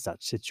wisdom in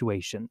such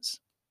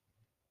situations.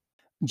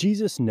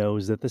 Jesus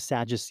knows that the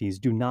Sadducees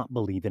do not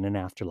believe in an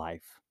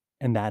afterlife,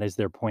 and that is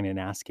their point in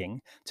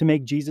asking, to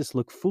make Jesus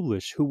look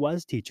foolish, who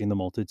was teaching the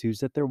multitudes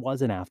that there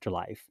was an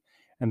afterlife,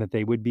 and that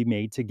they would be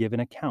made to give an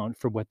account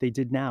for what they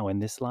did now in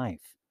this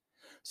life.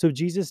 So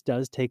Jesus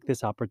does take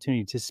this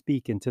opportunity to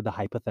speak into the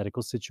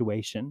hypothetical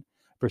situation.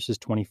 Verses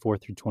 24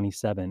 through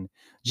 27.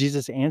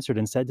 Jesus answered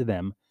and said to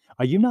them,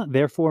 "Are you not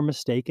therefore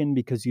mistaken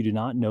because you do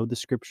not know the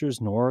scriptures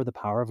nor the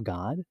power of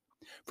God?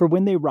 For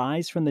when they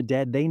rise from the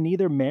dead, they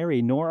neither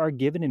marry nor are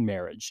given in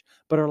marriage,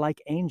 but are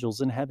like angels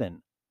in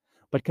heaven.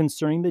 But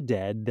concerning the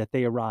dead, that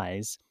they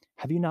arise,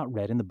 have you not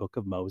read in the book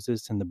of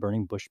Moses in the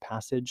burning bush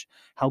passage,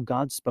 how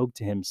God spoke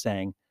to him,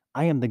 saying,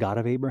 I am the God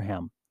of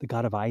Abraham, the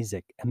God of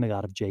Isaac, and the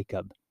God of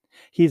Jacob.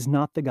 He is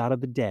not the God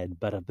of the dead,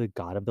 but of the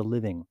God of the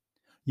living.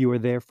 You are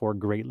therefore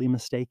greatly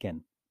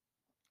mistaken."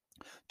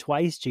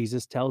 Twice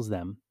Jesus tells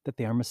them that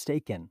they are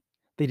mistaken.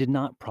 They did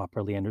not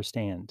properly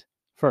understand.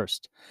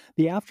 First,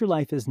 the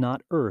afterlife is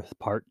not earth,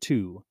 part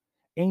 2.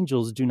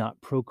 Angels do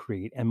not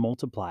procreate and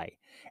multiply,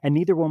 and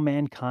neither will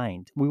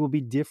mankind. We will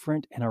be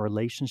different, and our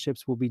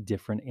relationships will be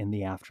different in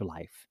the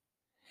afterlife.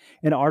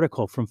 An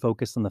article from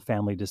Focus on the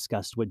Family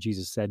discussed what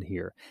Jesus said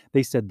here.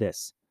 They said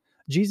this: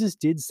 Jesus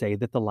did say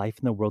that the life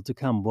in the world to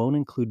come won't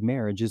include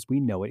marriage as we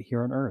know it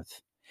here on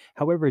earth.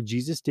 However,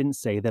 Jesus didn't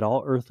say that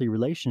all earthly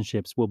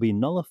relationships will be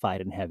nullified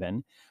in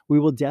heaven. We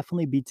will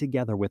definitely be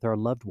together with our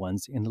loved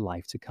ones in the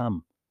life to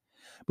come.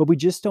 But we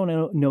just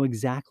don't know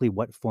exactly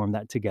what form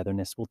that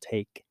togetherness will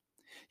take.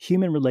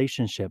 Human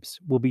relationships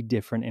will be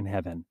different in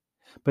heaven,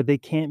 but they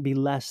can't be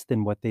less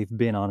than what they've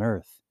been on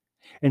earth.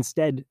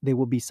 Instead, they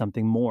will be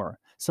something more,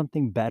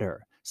 something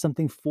better,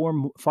 something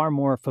far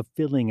more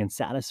fulfilling and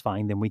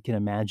satisfying than we can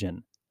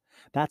imagine.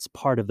 That's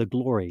part of the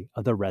glory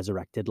of the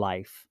resurrected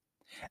life.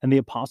 And the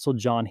Apostle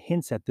John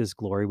hints at this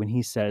glory when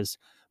he says,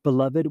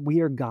 "Beloved,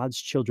 we are God's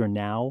children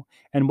now,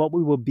 and what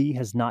we will be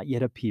has not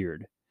yet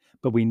appeared.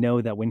 But we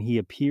know that when he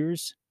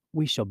appears,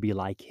 we shall be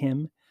like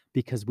him,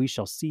 because we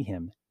shall see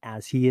him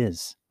as he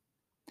is."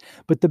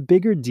 But the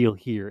bigger deal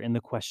here in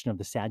the question of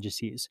the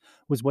Sadducees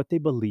was what they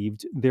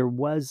believed there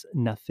was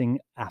nothing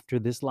after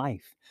this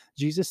life.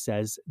 Jesus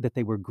says that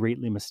they were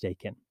greatly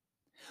mistaken.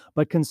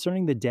 But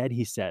concerning the dead,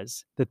 he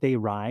says that they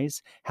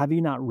rise. Have you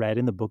not read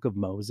in the book of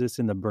Moses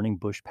in the burning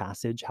bush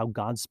passage how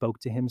God spoke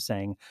to him,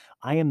 saying,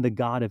 I am the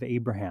God of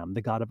Abraham,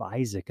 the God of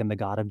Isaac, and the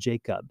God of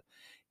Jacob.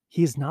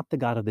 He is not the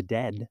God of the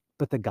dead,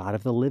 but the God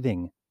of the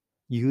living.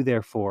 You,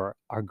 therefore,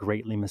 are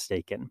greatly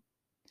mistaken.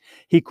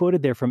 He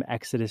quoted there from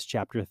Exodus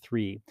chapter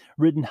 3,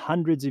 written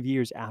hundreds of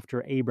years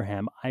after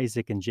Abraham,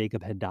 Isaac, and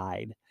Jacob had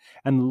died.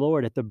 And the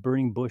Lord at the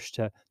burning bush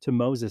to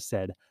Moses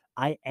said,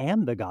 I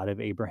am the God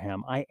of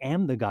Abraham. I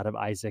am the God of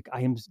Isaac.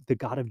 I am the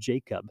God of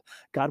Jacob.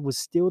 God was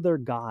still their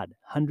God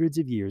hundreds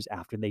of years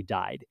after they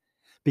died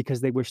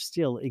because they were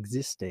still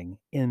existing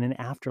in an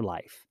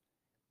afterlife.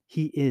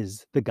 He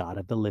is the God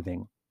of the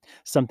living.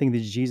 Something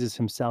that Jesus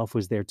himself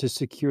was there to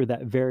secure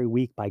that very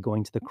week by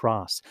going to the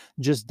cross,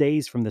 just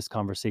days from this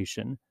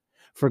conversation.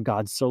 For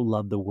God so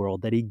loved the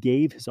world that he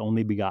gave his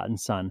only begotten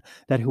Son,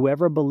 that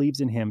whoever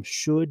believes in him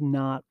should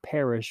not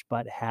perish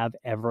but have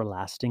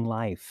everlasting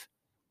life.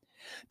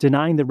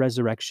 Denying the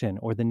resurrection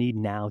or the need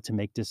now to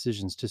make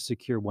decisions to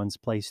secure one's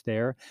place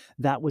there,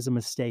 that was a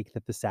mistake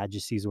that the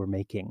Sadducees were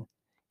making,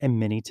 and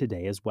many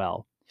today as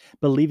well.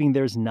 believing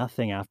there's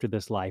nothing after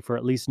this life, or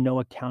at least no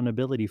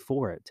accountability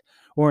for it,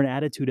 or an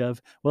attitude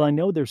of, well, I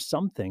know there's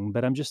something,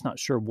 but I'm just not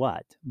sure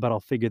what, but I'll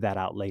figure that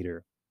out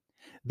later.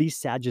 These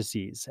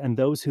Sadducees and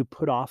those who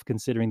put off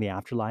considering the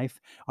afterlife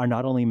are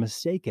not only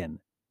mistaken,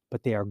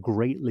 but they are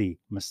greatly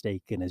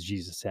mistaken, as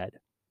Jesus said.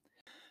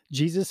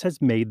 Jesus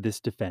has made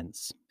this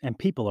defense, and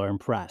people are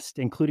impressed,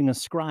 including a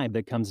scribe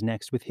that comes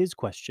next with his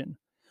question.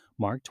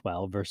 Mark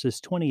 12,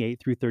 verses 28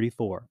 through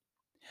 34.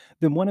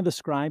 Then one of the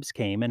scribes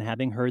came, and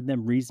having heard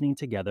them reasoning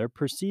together,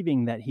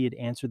 perceiving that he had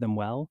answered them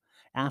well,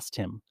 asked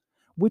him,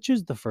 "Which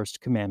is the first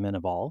commandment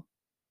of all?"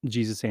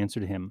 Jesus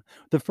answered him,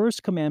 "The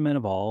first commandment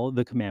of all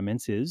the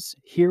commandments is,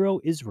 Hear, O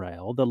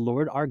Israel, the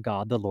Lord our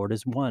God, the Lord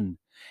is one.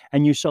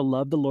 And you shall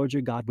love the Lord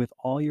your God with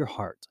all your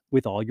heart,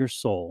 with all your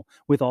soul,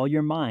 with all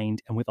your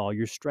mind, and with all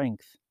your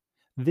strength.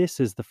 This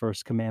is the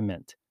first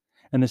commandment.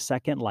 And the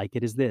second like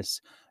it is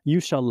this, You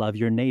shall love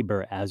your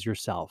neighbor as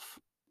yourself.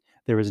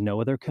 There is no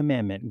other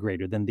commandment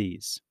greater than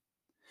these."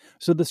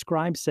 So the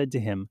scribe said to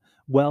him,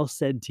 "Well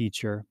said,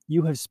 teacher,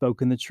 you have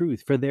spoken the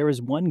truth, for there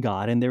is one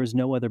God, and there is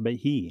no other but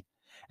He.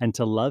 And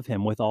to love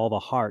Him with all the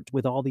heart,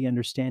 with all the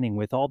understanding,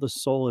 with all the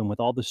soul, and with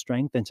all the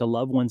strength, and to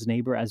love one's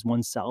neighbor as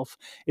oneself,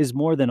 is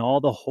more than all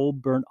the whole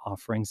burnt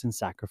offerings and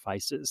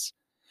sacrifices."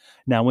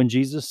 Now, when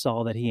Jesus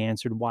saw that he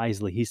answered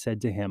wisely, he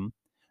said to him,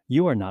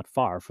 "You are not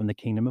far from the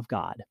kingdom of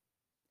God."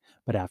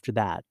 But after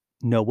that,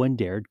 no one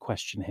dared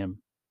question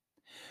him.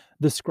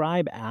 The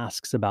scribe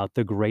asks about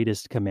the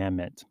greatest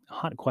commandment.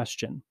 Hot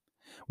question.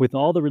 With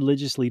all the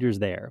religious leaders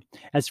there.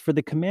 As for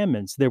the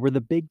commandments, there were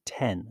the big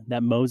 10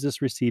 that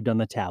Moses received on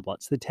the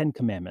tablets, the 10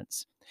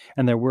 commandments.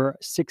 And there were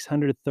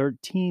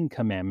 613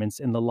 commandments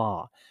in the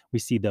law. We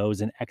see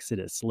those in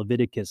Exodus,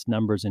 Leviticus,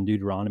 Numbers, and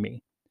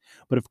Deuteronomy.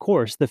 But of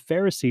course, the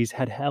Pharisees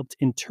had helped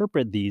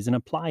interpret these and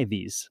apply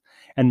these.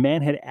 And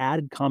man had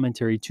added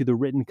commentary to the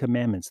written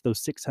commandments,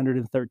 those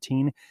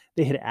 613,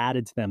 they had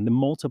added to them, they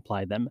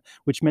multiplied them,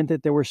 which meant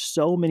that there were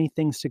so many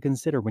things to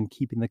consider when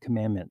keeping the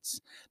commandments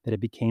that it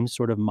became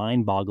sort of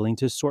mind boggling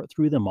to sort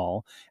through them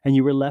all. And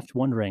you were left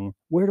wondering,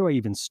 where do I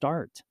even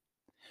start?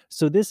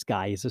 So this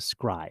guy is a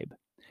scribe.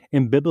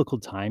 In biblical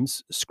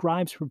times,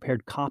 scribes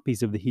prepared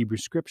copies of the Hebrew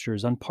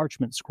scriptures on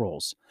parchment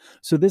scrolls.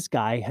 So this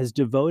guy has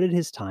devoted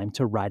his time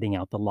to writing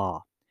out the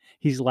law.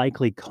 He's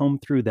likely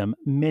combed through them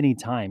many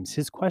times.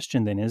 His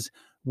question then is,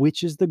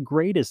 which is the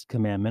greatest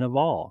commandment of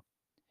all?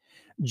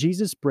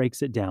 Jesus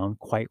breaks it down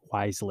quite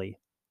wisely.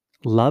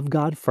 Love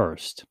God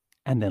first,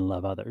 and then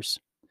love others.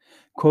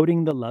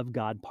 Quoting the love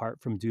God part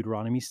from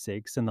Deuteronomy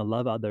 6 and the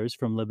love others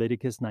from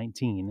Leviticus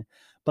 19,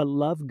 but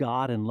love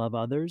God and love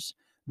others,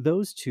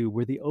 those two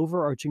were the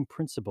overarching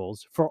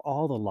principles for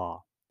all the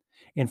law.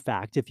 In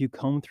fact, if you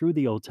comb through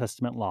the Old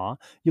Testament law,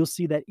 you'll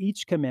see that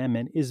each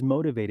commandment is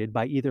motivated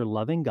by either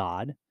loving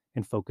God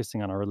and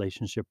focusing on our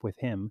relationship with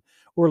Him,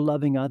 or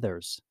loving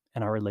others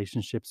and our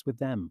relationships with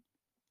them.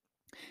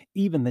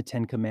 Even the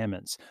Ten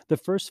Commandments, the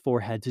first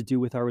four had to do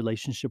with our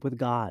relationship with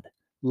God,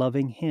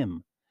 loving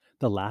Him.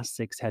 The last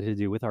six had to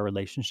do with our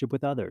relationship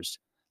with others,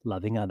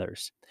 loving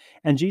others.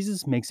 And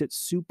Jesus makes it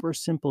super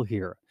simple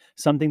here,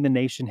 something the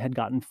nation had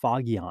gotten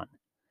foggy on.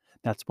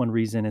 That's one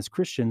reason as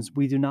Christians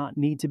we do not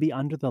need to be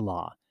under the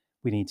law.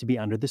 We need to be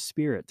under the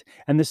Spirit,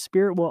 and the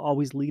Spirit will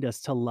always lead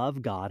us to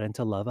love God and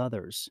to love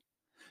others.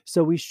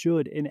 So we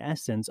should, in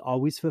essence,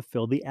 always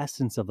fulfill the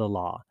essence of the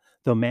law,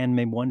 though man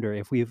may wonder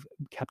if we have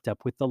kept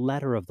up with the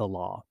letter of the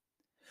law.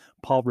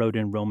 Paul wrote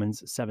in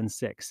Romans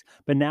 7:6,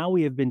 "But now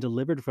we have been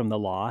delivered from the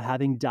law,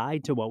 having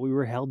died to what we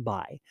were held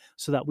by,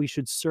 so that we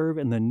should serve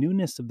in the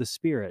newness of the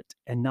Spirit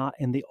and not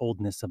in the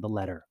oldness of the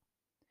letter."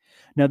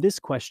 Now, this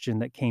question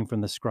that came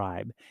from the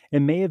scribe, it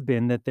may have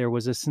been that there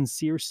was a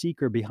sincere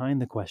seeker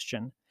behind the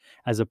question,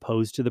 as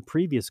opposed to the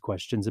previous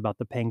questions about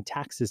the paying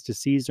taxes to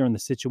Caesar and the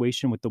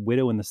situation with the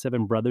widow and the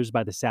seven brothers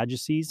by the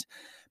Sadducees.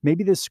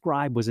 Maybe the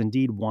scribe was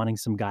indeed wanting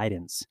some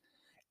guidance.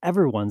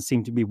 Everyone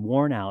seemed to be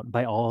worn out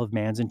by all of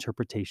man's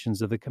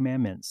interpretations of the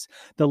commandments,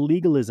 the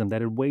legalism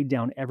that had weighed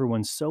down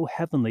everyone so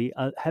heavily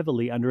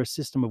under a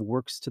system of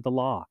works to the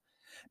law.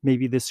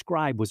 Maybe the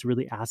scribe was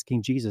really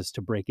asking Jesus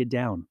to break it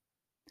down.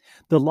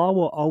 The law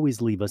will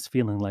always leave us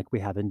feeling like we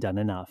haven't done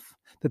enough,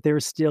 that there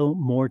is still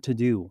more to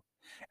do,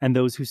 and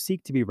those who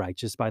seek to be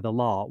righteous by the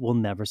law will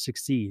never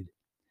succeed.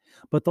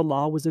 But the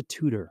law was a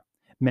tutor,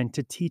 meant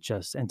to teach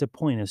us and to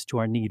point us to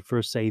our need for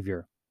a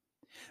Savior.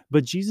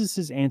 But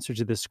Jesus' answer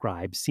to the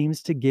scribe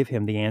seems to give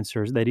him the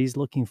answers that he's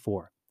looking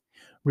for.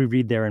 We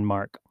read there in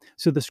Mark.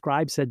 So the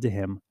scribe said to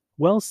him,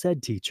 "Well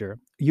said, teacher.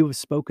 You have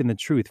spoken the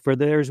truth, for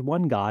there is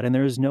one God, and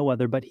there is no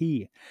other but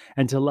He.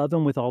 And to love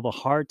Him with all the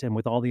heart, and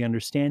with all the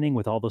understanding,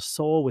 with all the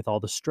soul, with all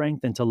the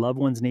strength, and to love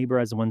one's neighbor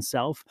as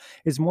oneself,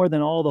 is more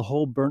than all the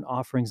whole burnt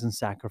offerings and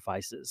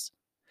sacrifices."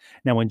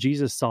 Now, when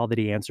Jesus saw that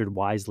he answered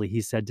wisely,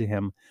 he said to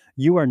him,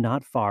 "You are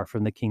not far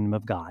from the kingdom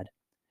of God."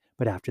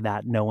 But after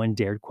that, no one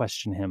dared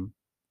question him.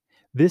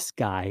 This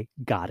guy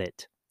got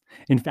it.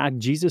 In fact,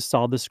 Jesus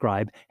saw the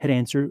scribe had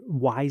answered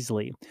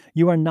wisely.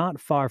 "You are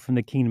not far from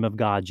the kingdom of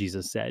God,"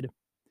 Jesus said.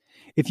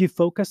 If you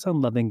focus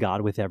on loving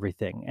God with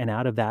everything, and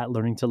out of that,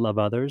 learning to love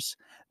others,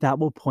 that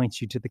will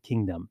point you to the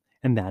kingdom.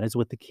 And that is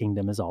what the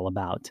kingdom is all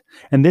about.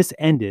 And this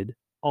ended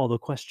all the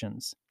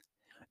questions.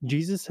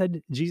 Jesus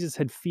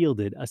had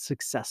fielded a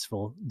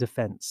successful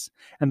defense,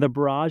 and the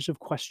barrage of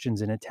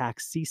questions and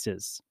attacks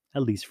ceases,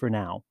 at least for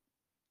now.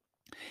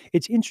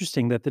 It's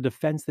interesting that the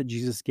defense that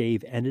Jesus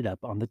gave ended up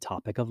on the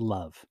topic of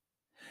love.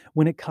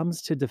 When it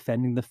comes to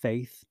defending the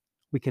faith,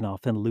 we can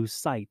often lose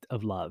sight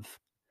of love.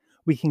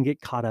 We can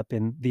get caught up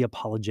in the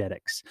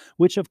apologetics,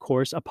 which, of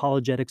course,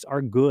 apologetics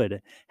are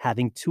good,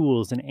 having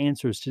tools and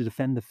answers to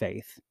defend the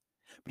faith.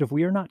 But if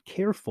we are not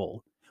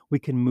careful, we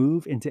can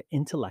move into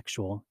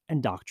intellectual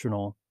and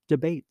doctrinal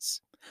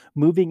debates.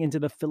 Moving into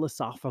the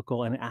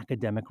philosophical and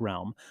academic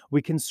realm,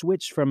 we can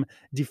switch from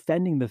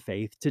defending the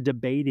faith to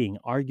debating,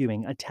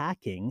 arguing,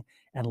 attacking,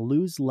 and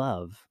lose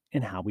love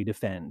in how we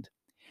defend.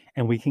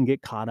 And we can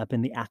get caught up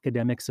in the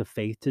academics of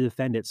faith to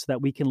defend it so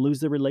that we can lose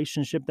the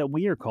relationship that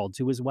we are called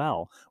to as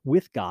well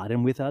with God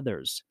and with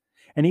others.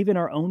 And even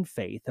our own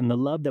faith and the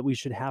love that we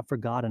should have for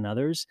God and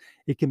others,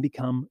 it can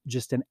become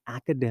just an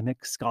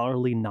academic,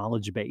 scholarly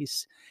knowledge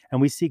base.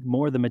 And we seek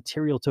more the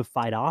material to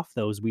fight off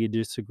those we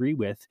disagree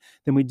with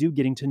than we do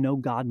getting to know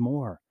God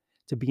more,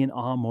 to be in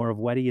awe more of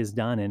what He has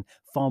done and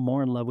fall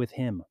more in love with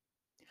Him.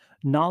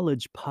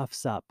 Knowledge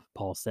puffs up,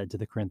 Paul said to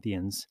the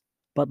Corinthians,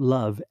 but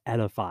love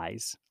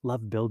edifies.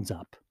 Love builds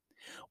up.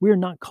 We are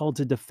not called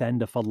to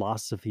defend a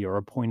philosophy or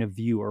a point of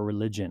view or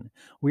religion.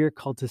 We are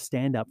called to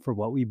stand up for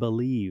what we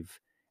believe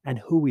and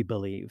who we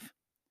believe.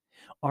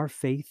 Our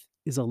faith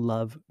is a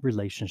love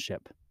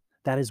relationship.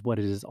 That is what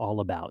it is all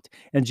about.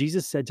 And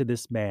Jesus said to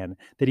this man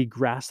that he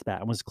grasped that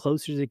and was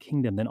closer to the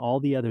kingdom than all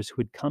the others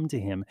who had come to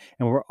him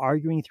and were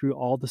arguing through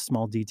all the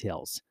small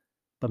details,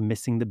 but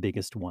missing the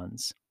biggest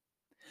ones.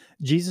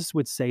 Jesus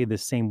would say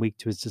this same week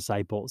to his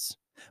disciples,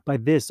 "By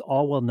this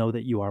all will know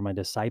that you are my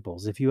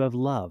disciples, if you have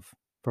love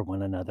for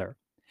one another."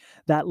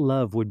 That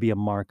love would be a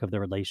mark of the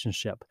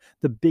relationship,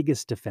 the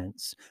biggest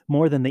defense,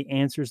 more than the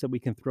answers that we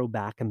can throw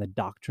back and the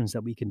doctrines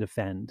that we can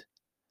defend.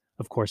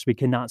 Of course, we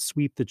cannot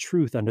sweep the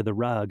truth under the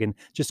rug and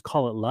just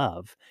call it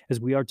love, as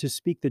we are to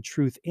speak the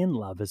truth in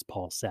love, as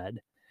Paul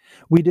said.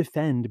 We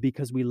defend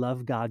because we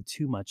love God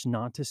too much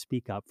not to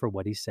speak up for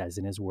what He says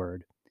in His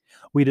Word.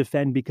 We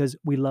defend because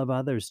we love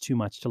others too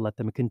much to let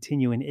them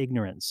continue in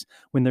ignorance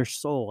when their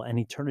soul and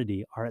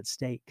eternity are at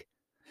stake.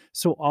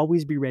 So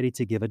always be ready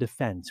to give a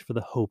defense for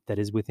the hope that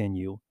is within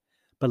you,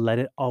 but let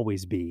it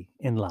always be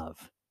in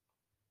love.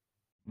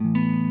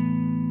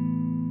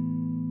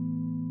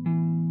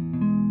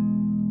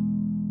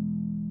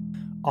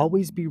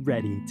 Always be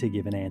ready to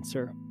give an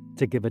answer,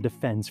 to give a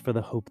defense for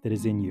the hope that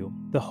is in you,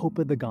 the hope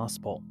of the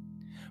gospel.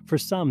 For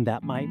some,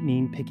 that might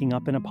mean picking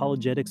up an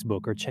apologetics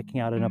book or checking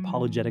out an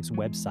apologetics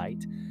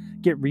website.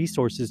 Get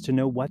resources to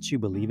know what you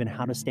believe and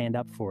how to stand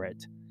up for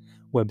it.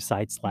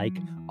 Websites like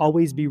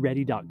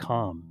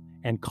alwaysbeready.com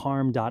and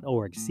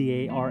carm.org,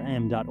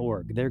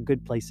 CARM.org, they're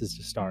good places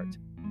to start.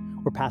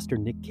 Or Pastor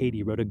Nick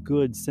Cady wrote a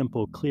good,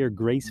 simple, clear,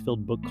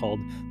 grace-filled book called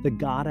The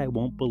God I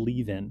Won't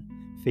Believe In,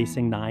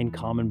 Facing 9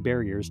 Common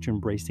Barriers to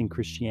Embracing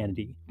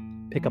Christianity.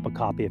 Pick up a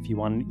copy if you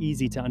want an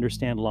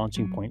easy-to-understand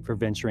launching point for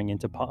venturing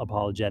into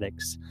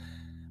apologetics.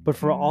 But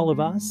for all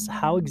of us,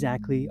 how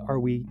exactly are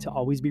we to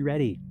always be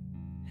ready?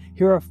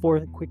 Here are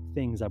 4 quick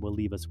things I will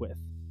leave us with.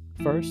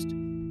 First,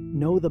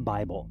 know the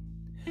Bible.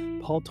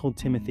 Paul told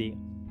Timothy,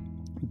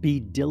 "Be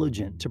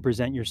diligent to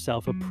present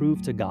yourself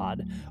approved to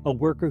God, a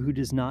worker who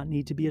does not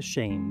need to be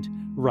ashamed,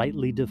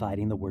 rightly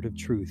dividing the word of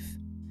truth."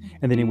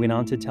 And then he went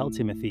on to tell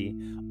Timothy,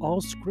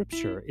 "All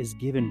Scripture is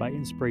given by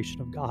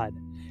inspiration of God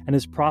and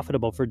is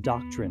profitable for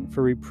doctrine,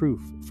 for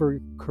reproof, for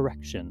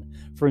correction,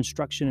 for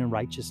instruction in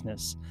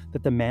righteousness,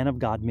 that the man of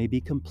God may be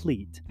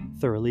complete,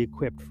 thoroughly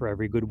equipped for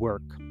every good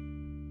work."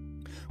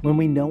 When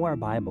we know our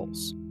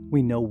Bibles,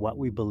 we know what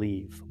we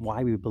believe,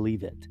 why we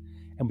believe it,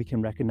 and we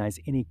can recognize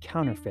any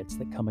counterfeits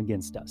that come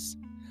against us.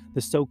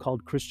 The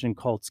so-called Christian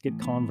cults get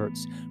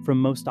converts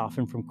most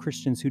often from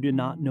Christians who do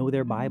not know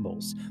their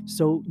Bibles.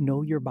 So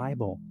know your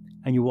Bible,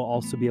 and you will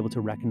also be able to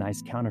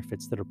recognize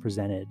counterfeits that are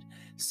presented,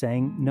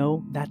 saying,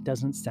 "No, that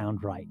doesn't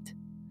sound right."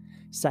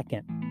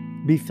 Second,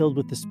 be filled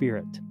with the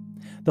Spirit.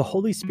 The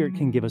Holy Spirit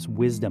can give us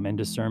wisdom and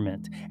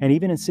discernment, and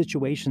even in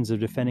situations of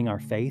defending our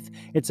faith,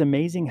 it's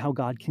amazing how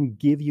God can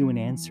give you an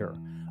answer.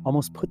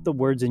 Almost put the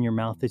words in your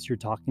mouth as you're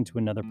talking to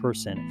another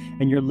person,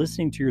 and you're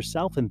listening to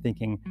yourself and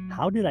thinking,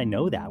 "How did I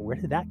know that? Where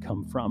did that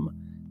come from?"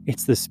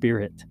 It's the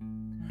Spirit.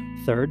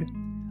 Third,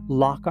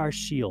 lock our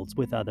shields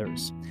with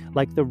others.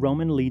 Like the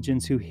Roman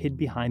legions who hid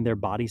behind their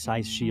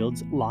body-sized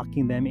shields,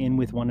 locking them in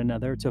with one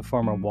another to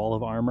form a wall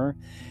of armor,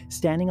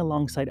 standing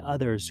alongside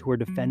others who are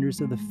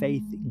defenders of the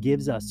faith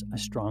gives us a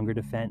stronger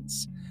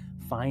defense.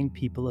 Find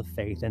people of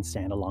faith and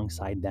stand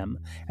alongside them,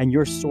 and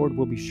your sword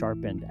will be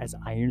sharpened as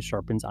iron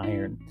sharpens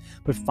iron.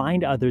 But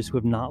find others who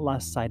have not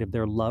lost sight of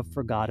their love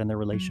for God and their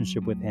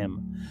relationship with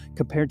Him.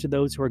 Compared to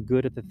those who are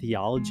good at the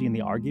theology and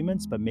the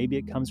arguments, but maybe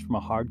it comes from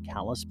a hard,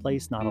 callous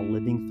place, not a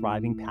living,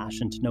 thriving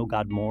passion to know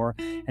God more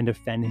and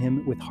defend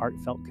Him with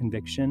heartfelt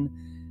conviction,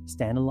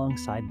 stand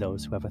alongside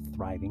those who have a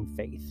thriving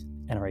faith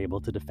and are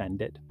able to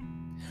defend it.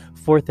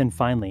 Fourth and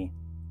finally,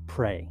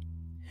 pray.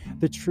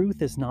 The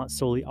truth is not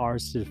solely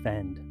ours to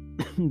defend.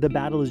 The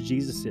battle is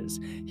Jesus's.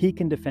 He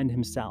can defend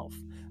himself,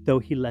 though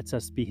he lets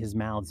us be his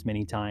mouths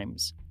many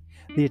times.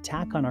 The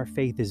attack on our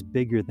faith is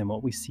bigger than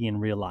what we see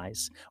and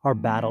realize. Our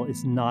battle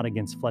is not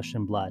against flesh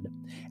and blood.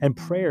 And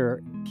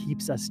prayer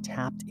keeps us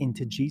tapped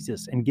into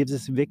Jesus and gives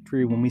us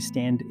victory when we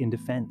stand in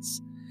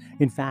defense.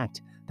 In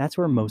fact, that's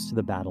where most of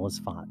the battle is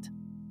fought.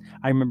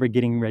 I remember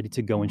getting ready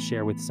to go and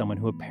share with someone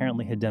who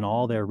apparently had done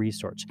all their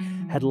research,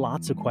 had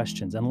lots of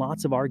questions and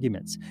lots of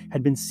arguments,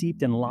 had been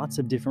steeped in lots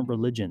of different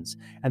religions,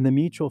 and the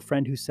mutual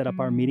friend who set up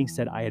our meeting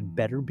said I had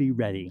better be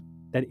ready,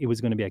 that it was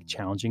going to be a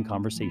challenging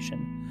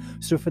conversation.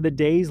 So for the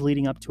days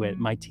leading up to it,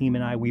 my team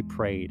and we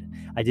prayed.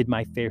 I did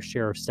my fair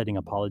share of studying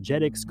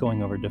apologetics,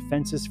 going over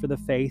defenses for the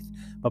faith,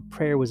 but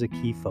prayer was a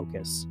key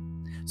focus.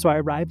 So I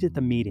arrived at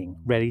the meeting,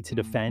 ready to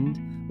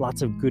defend,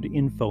 lots of good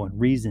info and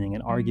reasoning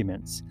and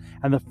arguments.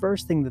 And the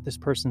first thing that this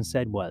person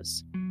said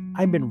was,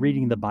 I've been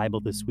reading the Bible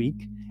this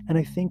week, and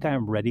I think I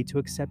am ready to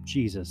accept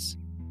Jesus.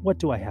 What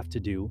do I have to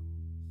do?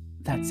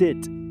 That's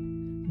it.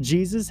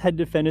 Jesus had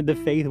defended the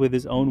faith with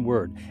his own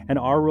word, and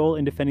our role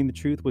in defending the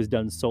truth was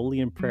done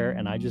solely in prayer,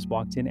 and I just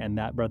walked in, and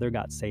that brother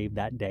got saved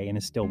that day and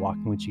is still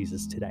walking with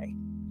Jesus today.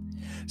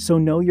 So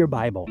know your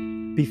Bible,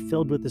 be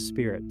filled with the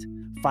Spirit,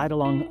 fight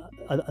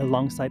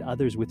alongside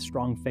others with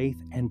strong faith,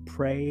 and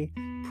pray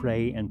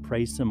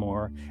some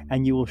more,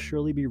 and you will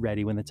surely be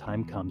ready when the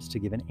time comes to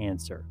give an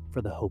answer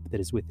for the hope that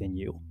is within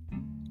you.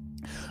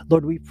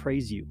 Lord, we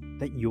praise you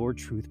that your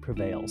truth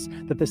prevails,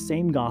 that the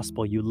same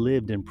gospel you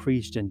lived and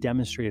preached and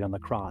demonstrated on the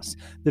cross,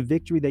 the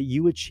victory that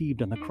you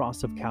achieved on the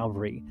cross of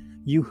Calvary,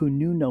 you who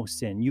knew no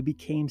sin, you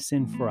became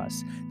sin for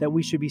us, that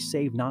we should be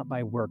saved not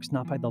by works,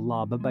 not by the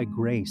law, but by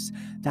grace.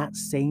 That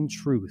same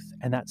truth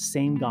and that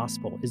same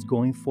gospel is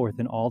going forth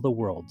in all the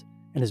world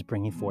and is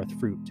bringing forth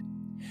fruit.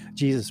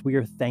 Jesus, we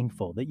are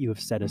thankful that you have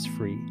set us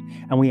free,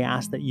 and we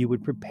ask that you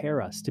would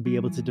prepare us to be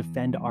able to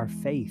defend our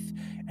faith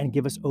and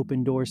give us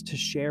open doors to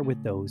share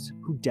with those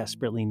who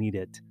desperately need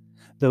it,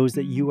 those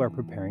that you are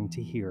preparing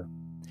to hear.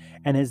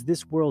 And as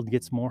this world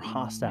gets more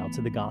hostile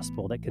to the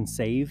gospel that can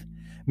save,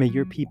 may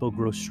your people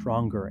grow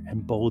stronger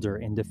and bolder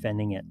in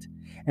defending it.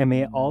 And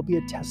may it all be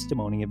a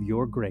testimony of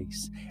your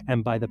grace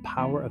and by the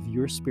power of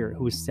your Spirit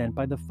who is sent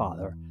by the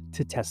Father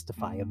to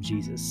testify of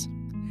Jesus.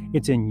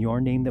 It's in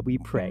your name that we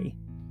pray.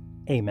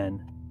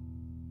 Amen.